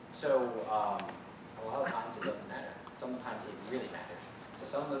independent. So a lot of times it doesn't matter. Sometimes it really matters.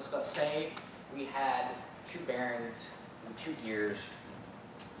 So some of the stuff, say we had 2 bearings and 2 gears,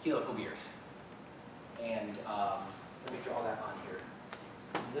 helical gears. And let me draw that on here.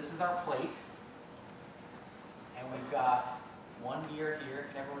 This is our plate. And we've got 1 gear here.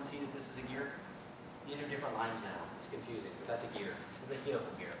 Can everyone see that this is a gear? These are different lines now. It's confusing, but that's a gear. This is a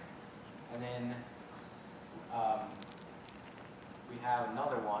helical gear. And then we have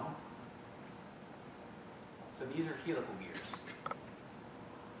another one. So these are helical gears.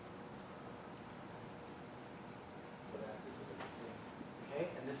 Okay,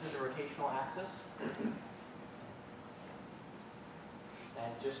 and this is a rotational axis.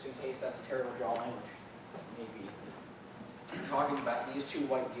 And just in case that's a terrible drawing, maybe talking about these 2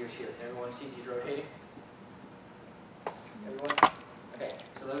 white gears here. Can everyone see these rotating? Everyone? Okay,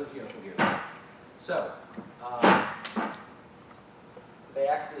 so those are helical gears. So, they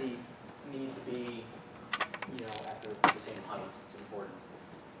actually need to be, at the same height. It's important.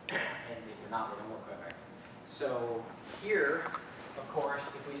 And if they're not, they don't work quite right. So here, of course,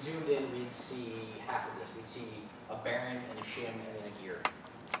 if we zoomed in, we'd see half of this. We'd see a bearing and a shim and then a gear,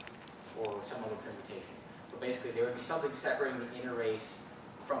 or some other permutation. But basically, there would be something separating the inner race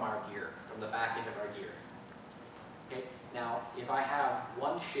from our gear, from the back end of our gear. Okay. Now, if I have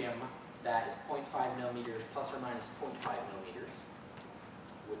 1 shim that is 0.5 millimeters plus or minus 0.5 millimeters,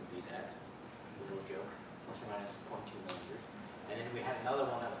 wouldn't be that. It's a little joke. Plus or minus 0.2 millimeters. And then we had another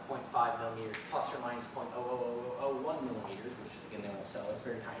one that was 0.5 millimeters plus or minus 0.0001 millimeters, which again they won't sell. It's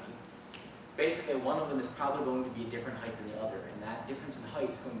very tiny. Basically, one of them is probably going to be a different height than the other, and that difference in height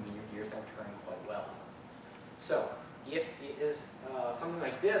is going to mean your gears don't turn quite well. So, if it is something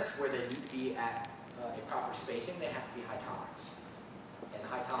like this, where they need to be at a proper spacing, they have to be high tolerance. And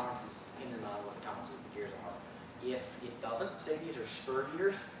high tolerance is dependent on what the tolerance of the gears are. If it doesn't, say these are spur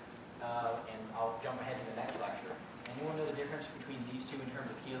gears, and I'll jump ahead to the next lecture. Anyone know the difference between these 2 in terms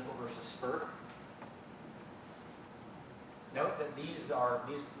of helical versus spur? Note that these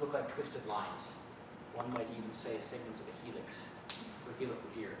look like twisted lines. One might even say segments of a helix for helical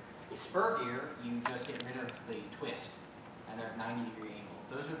gear. A spur gear, you just get rid of the twist, and they're at 90-degree angles.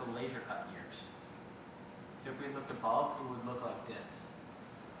 Those are the laser cut gears. So if we looked above, it would look like this.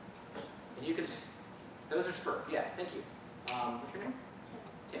 And you can, those are spur. Yeah, thank you. What's your name?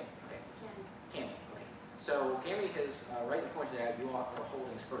 Tim. Okay. Cami. Okay. So Cami has rightly pointed out you are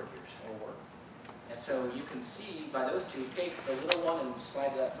holding spur gears or work. And so you can see by those 2, take the little one and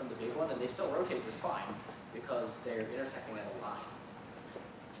slide it up from the big one, and they still rotate just fine because they're intersecting at a line.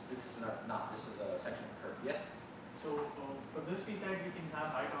 This is not this is a section of curve. Yes? So for this piece side, you can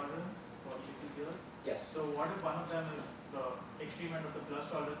have high tolerance for helical gears. Yes. So what if one of them is the extreme end of the plus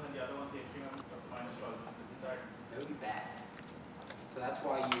tolerance and the other one the extreme end of the minus tolerance? Isn't that? That would be bad. So that's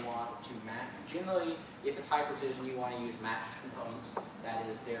why you want to match. Generally, if it's high precision, you want to use matched components. That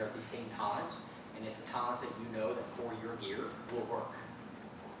is, they're of the same tolerance, and it's a tolerance that you know that for your gear will work.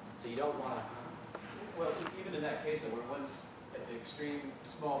 So you don't want to. Well, even in that case, though, where one's at the extreme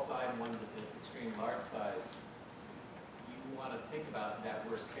small side and one's at the extreme large size, you want to think about that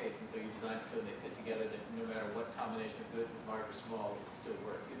worst case, and so you design it so they fit together that no matter what combination of good, large or small, it still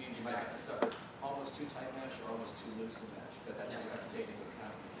works. It means you might have to suffer almost too tight mesh or almost too loose a mesh, but that's what you have to take into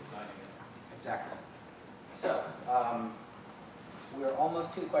account when designing it. Exactly. So, we're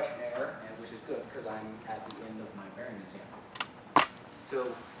almost to the questionnaire, and which is good because I'm at the end of my bearing example.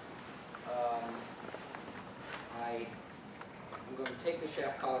 So, I I'm going to take the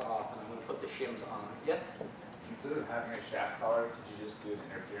shaft collar off and I'm going to put the shims on. Yes? Instead of having a shaft collar, could you just do an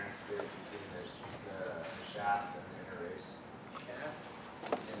interference bit between the shaft and the inner race? Shaft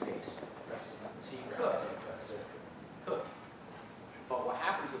and base. So you Press could. it, press it. Could. But what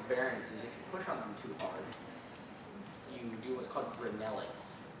happens with bearings is if you push on them too hard, you do what's called granelling,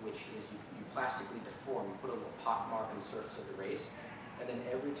 which is you plastically deform. You put a little pock mark on the surface of the race, and then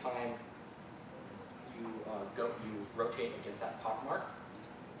every time you you rotate against that pock mark,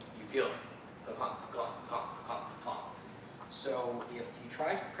 you feel it. Clunk, clunk, clunk, clunk, clunk. So if you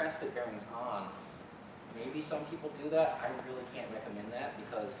try to press fit bearings on, maybe some people do that. I really can't recommend that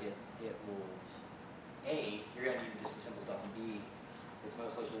because it will, A, you're going to need to disassemble stuff, and B, it's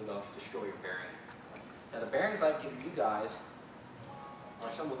most likely going to destroy your bearing. Now the bearings I've given you guys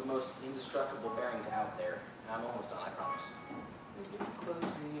are some of the most indestructible bearings out there. And I'm almost done, I promise. Close the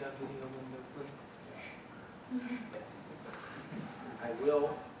video window, please. Yes. I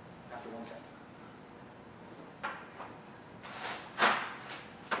will after 1 second.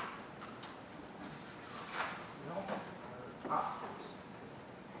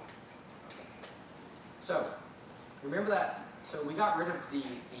 So, remember that, so we got rid of the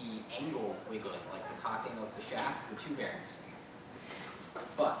angle wiggling, like the cocking of the shaft, the two bearings.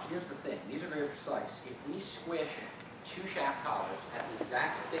 But here's the thing, these are very precise. If we squish two shaft collars at the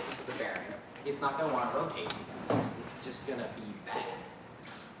exact thickness of the bearing, it's not going to want to rotate. It's just going to be bad.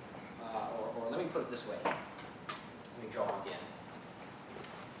 Or let me put it this way. Let me draw again.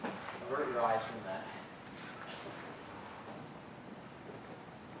 Avert your eyes from that.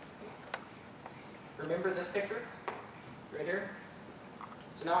 Remember this picture right here?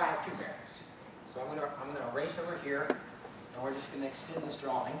 So now I have two bearings. So I'm gonna erase over here, and we're just going to extend this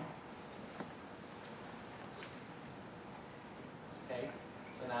drawing. Okay.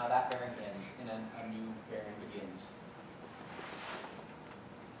 So now that bearing ends, and then a new bearing begins.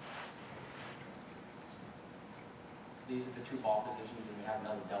 These are the two ball positions, and we have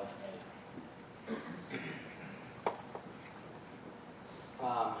another delta A.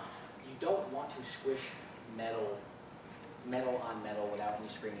 You don't want to squish metal on metal without any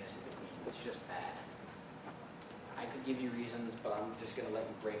springiness in between. It's just bad. I could give you reasons, but I'm just going to let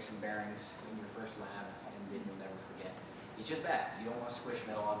you break some bearings in your first lab, and then you'll never forget. It's just bad. You don't want to squish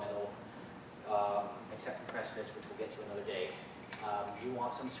metal on metal, except for press fits, which we'll get to another day. You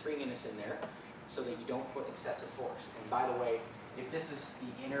want some springiness in there so that you don't put excessive force. And by the way, if this is the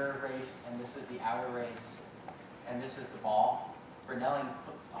inner race, and this is the outer race, and this is the ball, Brunelli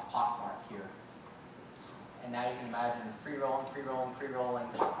puts a pock mark here. And now you can imagine free rolling, free rolling, free rolling,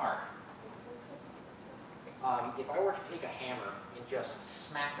 pock mark. If I were to take a hammer and just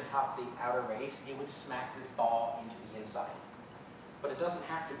smack the top of the outer race, it would smack this ball into the inside. But it doesn't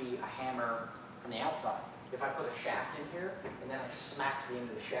have to be a hammer from the outside. If I put a shaft in here, and then I smacked the end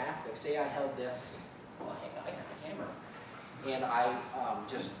of the shaft, like say I held this, well, I have a hammer, and I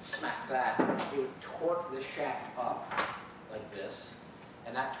just smacked that, it would torque this shaft up like this,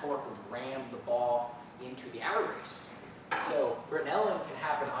 and that torque would ram the ball into the outer race. So Brunelling can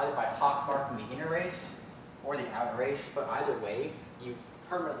happen either by pock marking the inner race or the outer race, but either way, you've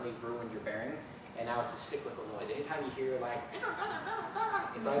permanently ruined your bearing, and now it's a cyclical noise. Anytime you hear like,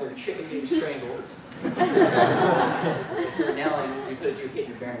 it's either a chicken being strangled, it's Brunelling because you hit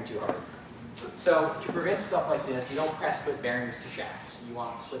your bearing too hard. So to prevent stuff like this, you don't press fit bearings to shafts. You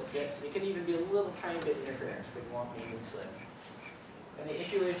want slip fits. It can even be a little tiny bit interference, but you want even slip. And the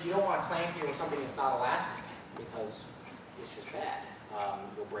issue is you don't want to clamp here with something that's not elastic because it's just bad.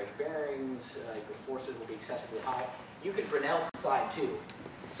 You'll break bearings, your forces will be excessively high. You could Brunel side too.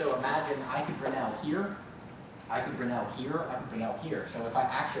 So imagine I could Brunel here, I could Brunel here, I could Brunel here. So if I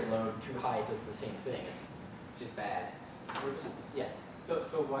actually load too high, it does the same thing. It's just bad. Yeah.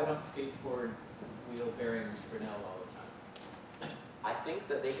 So why don't skateboard wheel bearings Brunel all the time? I think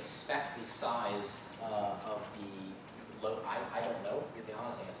that they expect the size of the load. I don't know is the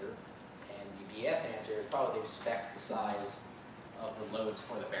honest answer. And the BS answer is probably they expect the size of the loads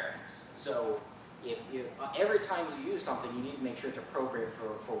for the bearings. So if every time you use something, you need to make sure it's appropriate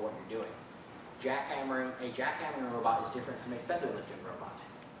for what you're doing. A jackhammering robot is different from a feather lifting robot.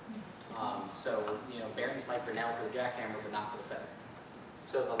 So bearings might Brunel for the jackhammer, but not for the feather.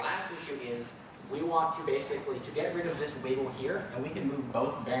 So the last issue is we want to basically, to get rid of this wiggle here, and we can move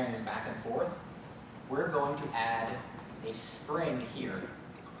both bearings back and forth, we're going to add a spring here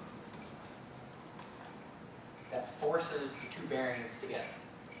that forces the two bearings together.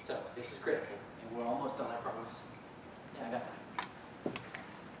 So this is critical, and we're almost done, I promise. Yeah, I got that.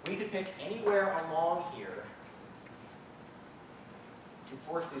 We could pick anywhere along here to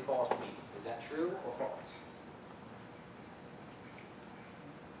force these balls to meet. Is that true or false?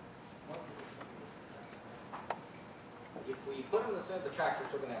 put them in the center of the track, we're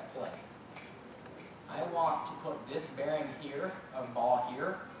still going to have play. I want to put this bearing here, a ball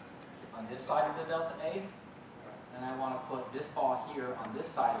here, on this side of the delta A, and I want to put this ball here on this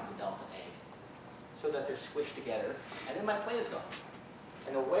side of the delta A, so that they're squished together, and then my play is gone.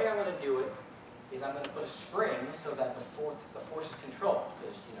 And the way I'm going to do it is I'm going to put a spring so that the force is controlled,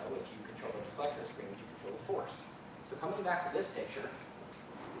 because if you control the deflection of the spring, you control the force. So coming back to this picture,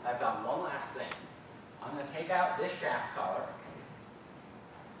 I've got one last thing. I'm going to take out this shaft collar,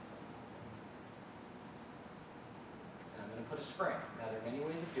 and I'm going to put a spring. Now there are many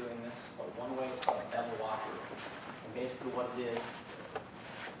ways of doing this, but one way is called a bevel washer. And basically what it is,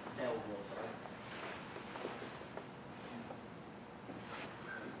 bevel wheels, sorry.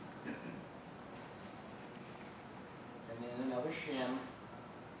 And then another shim,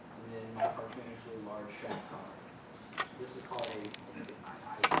 and then my cartoonishly large shaft collar. This is called a, I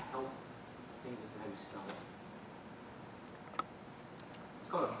think this is how you spell it. It's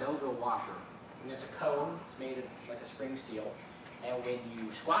called a Belleville washer. And it's a cone, it's made of like a spring steel. And when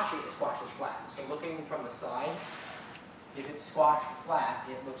you squash it, it squashes flat. So looking from the side, if it's squashed flat,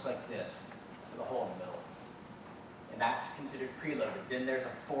 it looks like this, with a hole in the middle. And that's considered preloaded. Then there's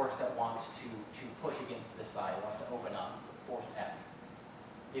a force that wants to push against this side, it wants to open up, force F.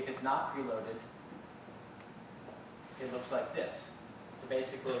 If it's not preloaded, it looks like this. So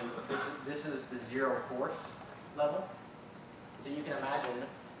basically, this is the zero force level. So you can imagine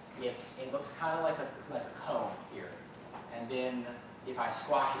it looks kind of like a cone here. And then if I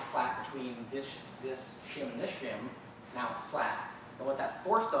squash it flat between this shim and this shim, now it's flat. And what that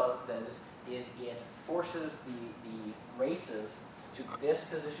force does is it forces the races to this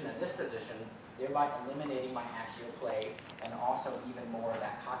position and this position, thereby eliminating my axial play and also even more of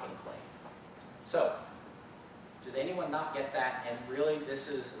that cocking play. So, does anyone not get that? And really, this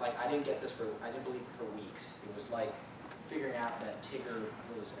is like, I didn't believe it for weeks. It was like figuring out that Tigger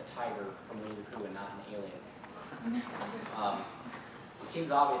was a tiger from Winnie the Pooh and not an alien. It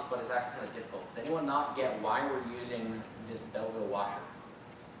seems obvious, but it's actually kind of difficult. Does anyone not get why we're using this Belleville washer?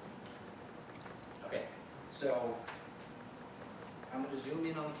 Okay, so I'm going to zoom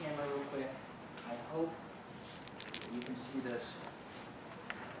in on the camera real quick. I hope you can see this.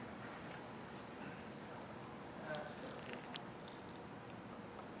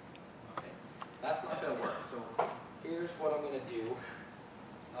 Okay, that's not going to work. So here's what I'm going to do.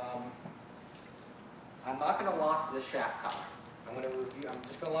 I'm not going to lock this shaft collar. I'm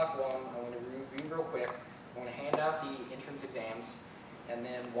just going to lock one. I'm going to review real quick. I'm going to hand out the entrance exams, and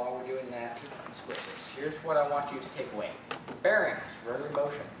then while we're doing that, you can split this. Here's what I want you to take away. Bearings, rotary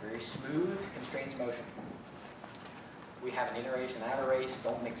motion, very smooth, constrains motion. We have an inner race and outer race.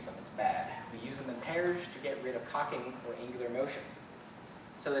 Don't mix them, it's bad. We use them in pairs to get rid of cocking or angular motion.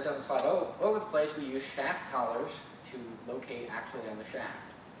 So that it doesn't slide over the place, we use shaft collars to locate actually on the shaft.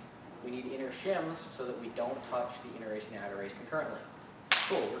 We need inner shims so that we don't touch the inner race and outer race concurrently.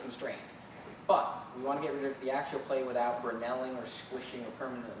 Cool, we're constrained. But we want to get rid of the axial play without burnelling or squishing or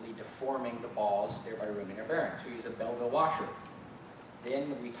permanently deforming the balls, thereby ruining our bearings. We use a Belleville washer.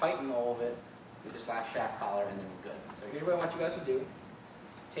 Then we tighten all of it with this last shaft collar, and then we're good. So here's what I want you guys to do.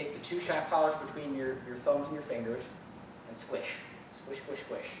 Take the two shaft collars between your thumbs and your fingers and squish. Squish, squish,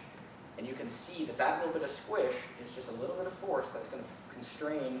 squish. And you can see that little bit of squish is just a little bit of force that's going to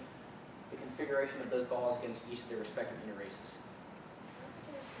constrain the configuration of those balls against each of their respective inner races.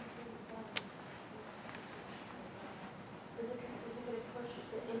 Is it going to push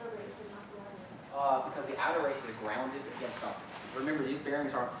the inner race and not the outer race? Because the outer race is grounded against something. Remember, these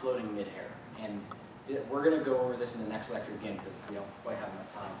bearings aren't floating midair. And we're going to go over this in the next lecture again because we don't quite have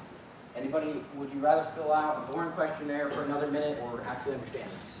enough time. Anybody, would you rather fill out a boring questionnaire for another minute or actually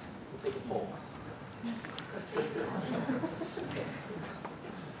understand this? We'll take a poll. Okay.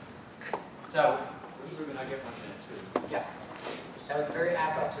 So, I get 1 minute too. yeah, that was a very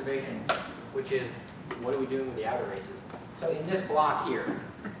apt observation, which is, what are we doing with the outer races? So in this block here,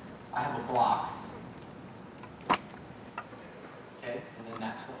 I have a block, okay, and then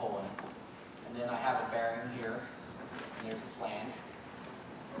that's the hole in it. And then I have a bearing here, and there's a flange.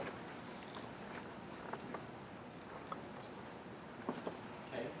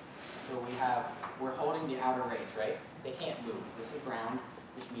 Okay, so we're holding the outer race, right? They can't move. This is ground,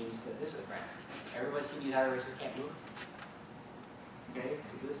 which means that this is ground. Everybody see these outer races can't move? Okay,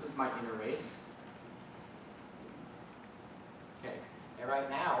 so this is my inner race. Okay, and right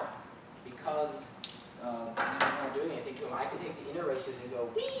now, because I'm not doing anything to them, I can take the inner races and go,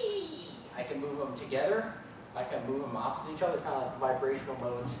 whee! I can move them together, I can move them opposite each other, kind of like vibrational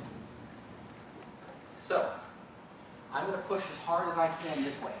modes. So, I'm going to push as hard as I can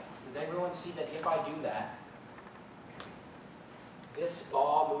this way. Does everyone see that if I do that, this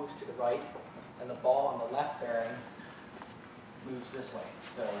ball moves to the right, and the ball on the left bearing moves this way.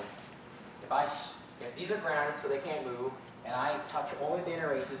 So if these are grounded so they can't move, and I touch only the inner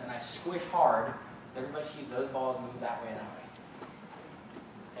races and I squish hard, everybody sees those balls move that way and that way.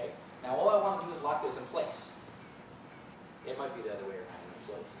 Okay? Now all I want to do is lock this in place. It might be the other way around.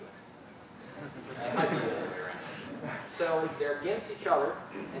 It might be the other way around. So they're against each other,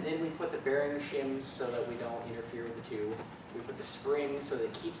 and then we put the bearing shims so that we don't interfere with the two. We put the spring so that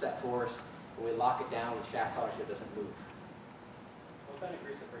it keeps that force, and we lock it down with shaft collar so it doesn't move. Will that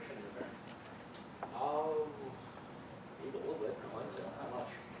increase the friction in the bearing? Oh, maybe a little bit. I don't think so. Not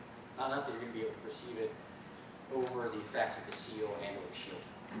much. Not enough that you're going to be able to perceive it over the effects of the seal and or the shield.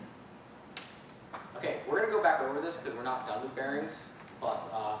 Okay, we're going to go back over this because we're not done with bearings, but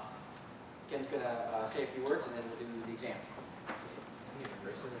Ken's going to say a few words and then we'll do the exam.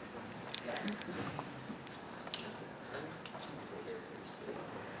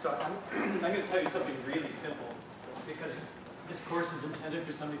 So I'm going to tell you something really simple, because this course is intended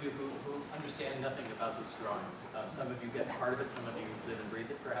for some of you who understand nothing about these drawings. Some of you get part of it, some of you live and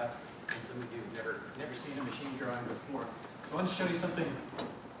breathe it perhaps, and some of you have never seen a machine drawing before. So I want to show you something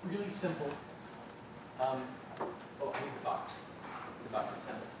really simple. Oh, I need the box. The box of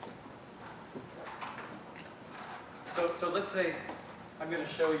pens. So let's say I'm going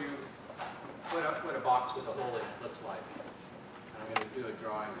to show you what a box with a hole in it looks like. And I'm going to do a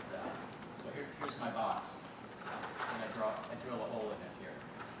drawing of that. So here's my box. And I drill a hole in it here.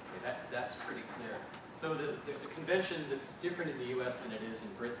 Okay, that's pretty clear. So there's a convention that's different in the US than it is in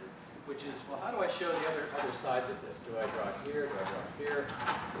Britain, which is, well, how do I show the other sides of this? Do I draw here? Do I draw here?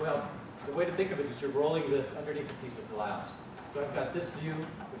 Well, the way to think of it is you're rolling this underneath a piece of glass. So I've got this view,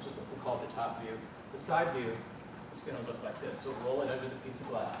 which is what we call the top view. The side view is going to look like this. So roll it under the piece of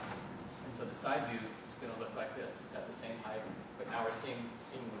glass. And so the side view is going to look like this. It's got the same height, but now we're seeing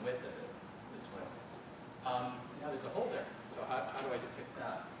the width of it this way. Now there's a hole there. So how do I depict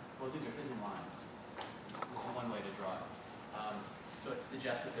that? Well, these are hidden lines. This is one way to draw it. So it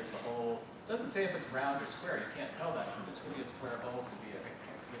suggests that there's a hole. It doesn't say if it's round or square. You can't tell that. This could be a square hole, could be a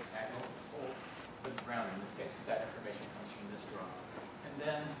rectangle hole, but it's round in this case because that information comes from this drawing. And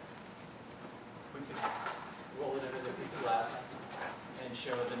then we could roll it under the piece of glass and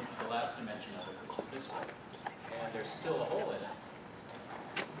show the last dimension of it, which is this way. And there's still a hole in it.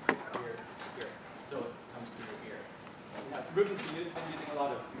 Here. So it comes through here. Now, Ruben's been using a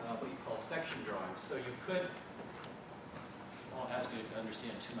lot of what you call section drawings. So you could, I won't ask you to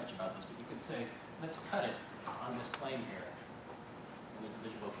understand too much about this, but you could say, let's cut it on this plane here. And there's a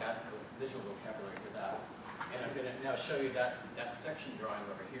visual vocabulary for that. And I'm going to now show you that section drawing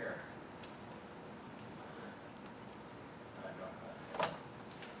over here.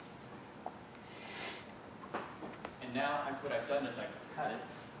 And now what I've done is I cut it,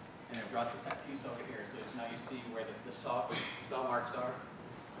 and I brought the cut piece over here. So now you see where the saw marks are,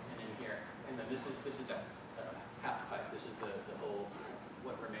 and in here. And then this is a half pipe. This is the whole,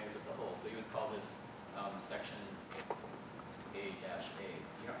 what remains of the hole. So you would call this section A-A.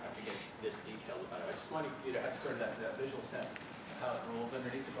 You don't have to get this detailed about it. I just wanted you to have sort of that visual sense of how it rolls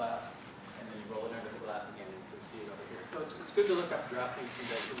underneath the glass, and then you roll it under the glass again, and you can see it over here. So it's good to look up drafting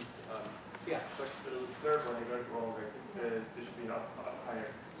conventions. Yeah. But the third one, you're going to roll over, this should be up higher.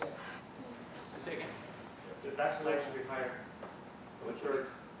 Say again. The dash leg should be higher. The third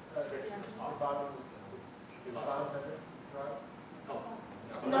section, the bottom center. Oh.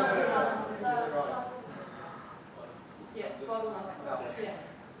 No, yeah, bottom up. Yeah.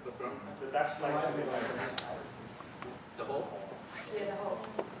 The dash leg should be higher. The hole? Yeah, the whole.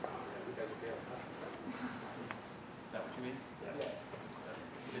 You guys okay with that? Is that what you mean? Yeah.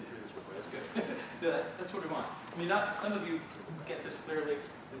 We've been through this before. That's good. No, that's what we want. I mean, some of you get this clearly,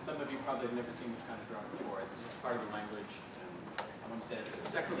 and some of you probably have never seen this kind of drawing before. It's just part of the language. And I want to say this.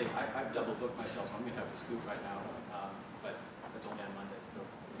 Secondly, I've double booked myself. I'm going to have to scoot right now, but that's only on Monday, so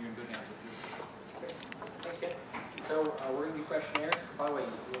you're in good hands with you. Okay. Thanks, Ken. So we're going to do questionnaires. By the way,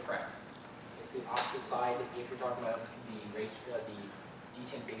 you're correct. It's the opposite side if you're talking about the race, the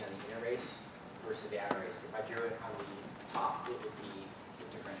detent being on the inner race versus the outer race. If I drew it on the top, it would be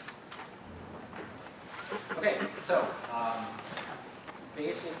different. Okay, so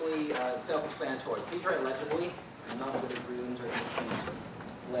basically self-explanatory. Please write legibly, not with runes or ancient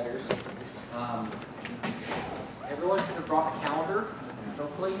letters. Everyone should have brought a calendar,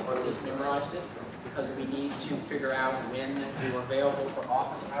 hopefully, or at least memorized it, because we need to figure out when you are available for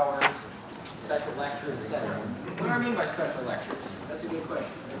office hours, special lectures, etc. What do I mean by special lectures? That's a good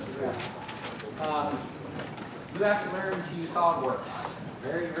question. You have to learn to use SolidWorks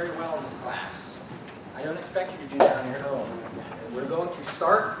very, very well in this class. I I don't expect you to do that on your own. We're going to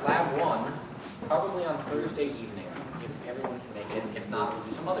start Lab 1 probably on Thursday evening, if everyone can make it. If not, we'll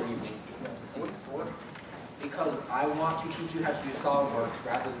do some other evening. Because I want to teach you how to use SolidWorks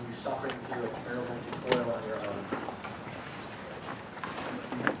rather than you suffering through a terrible tutorial on your own.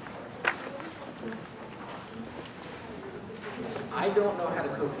 I don't know how to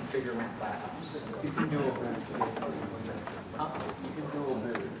co-configure Mac laptops. You can do a bit. Huh? You can do a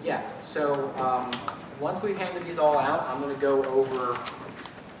bit. Yeah, so once we've handed these all out, I'm going to go over, let's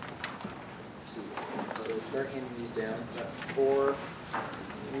see, so start handing these down. That's 4.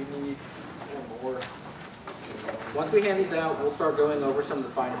 We need 4 more. Once we hand these out, we'll start going over some of the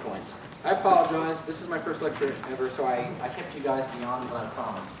finer points. I apologize, this is my first lecture ever, so I kept you guys beyond what I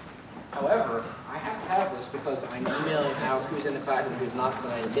promised. However, I have to have this because I'm emailing out who's in the class and who's not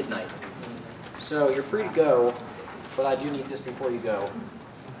tonight at midnight. So you're free to go, but I do need this before you go.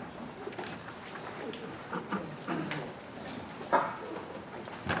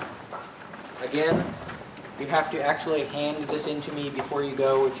 Again, you have to actually hand this in to me before you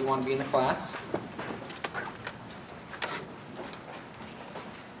go if you want to be in the class.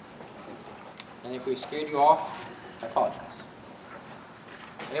 And if we scared you off, I apologize.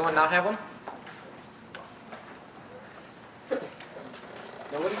 Anyone not have one?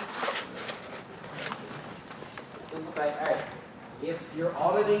 Nobody? Okay, all right. If you're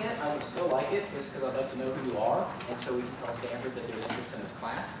auditing it, I would still like it, just because I'd like to know who you are, and so we can tell Stanford that there's interest in this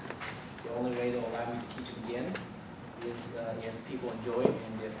class. The only way they'll allow me to teach it again is if people enjoy it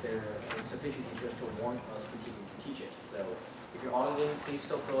and if there is sufficient interest to warrant us continuing to teach it. So if you're auditing, please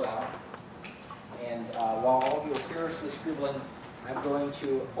still fill it out. And while all of you are seriously scribbling, I'm going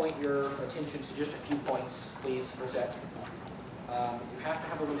to point your attention to just a few points, please, for a sec. You have to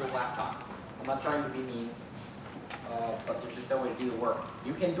have a Windows laptop. I'm not trying to be mean, but there's just no way to do the work.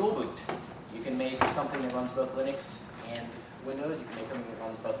 You can dual boot. You can make something that runs both Linux and Windows. You can make something that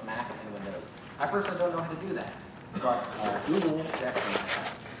runs both Mac and Windows. I personally don't know how to do that, but Google definitely knows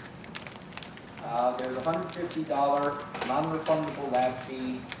how. There's a $150 non-refundable lab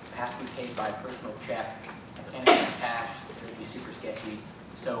fee, has to be paid by personal check. I can't have cash, it would be super sketchy.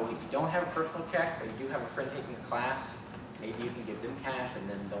 So if you don't have a personal check, but you do have a friend taking a class, maybe you can give them cash and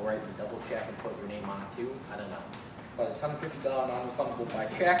then they'll write the double check and put your name on it too. I don't know. But it's $150 non-refundable by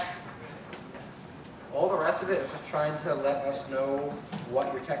check. All the rest of it is just trying to let us know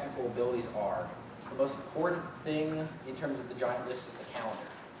what your technical abilities are. The most important thing in terms of the giant list is the calendar.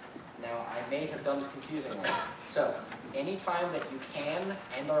 Now, I may have done this confusingly. So, anytime that you can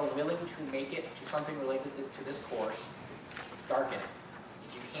and are willing to make it to something related to this course, darken it.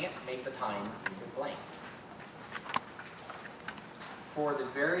 If you can't make the time, you're blank. For the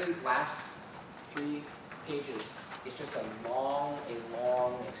very last 3 pages, it's just a long,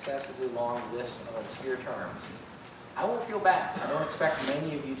 excessively long list of obscure terms. I won't feel bad. I don't expect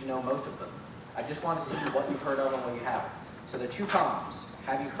many of you to know most of them. I just want to see what you've heard of and what you haven't. So there are 2 columns.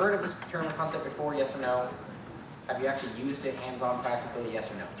 Have you heard of this term or concept before? Yes or no? Have you actually used it hands-on practically? Yes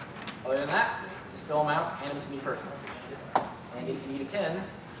or no? Other than that, just fill them out, hand them to me personally. And if you need a pen,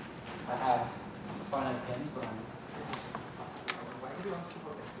 I have finite pens, but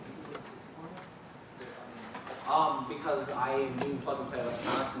because I am doing plug-and-play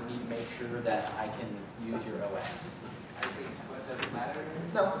electronics and need to make sure that I can use your OS. Does it matter?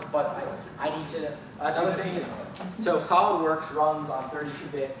 No, but I need to, another thing is, so SolidWorks runs on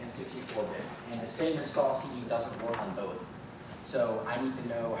 32-bit and 64-bit, and the same install CD doesn't work on both. So I need to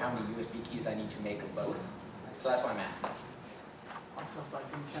know how many USB keys I need to make of both. So that's why I'm asking. Also, if I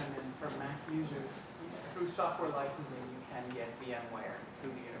can chime in, for Mac users, through software licensing, you can get VMware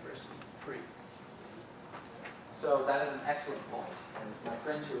through the university free. So that is an excellent point. And my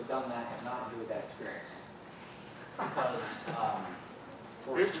friends who have done that have not enjoyed that experience. Because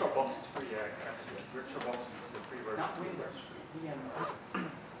for VirtualBox is free, actually. VirtualBox is the free version. Not Windows, VMware.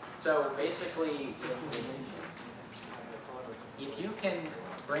 So basically, if you can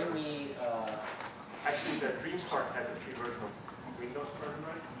bring me, Actually, the DreamSpark has a free version of Windows version,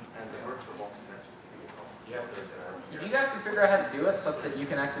 right? And the VirtualBox is actually free. Yeah, if you guys can figure out how to do it such that you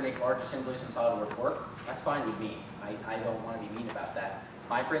can actually make large assemblies in SolidWorks work, that's fine with me. I don't want to be mean about that.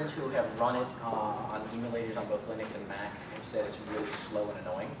 My friends who have run it on emulators on both Linux and Mac have said it's really slow and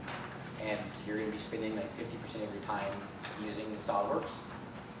annoying, and you're going to be spending like 50% of your time using SolidWorks.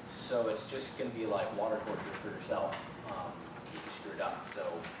 So it's just going to be like water torture for yourself if you screw it up. So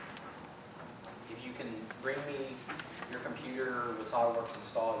if you can bring me your computer with SolidWorks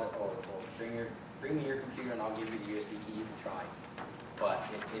installed, or bring me your computer and I'll give you the USB key, you can try. But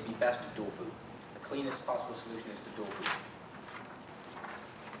it'd be best to dual boot. The cleanest possible solution is to dual boot.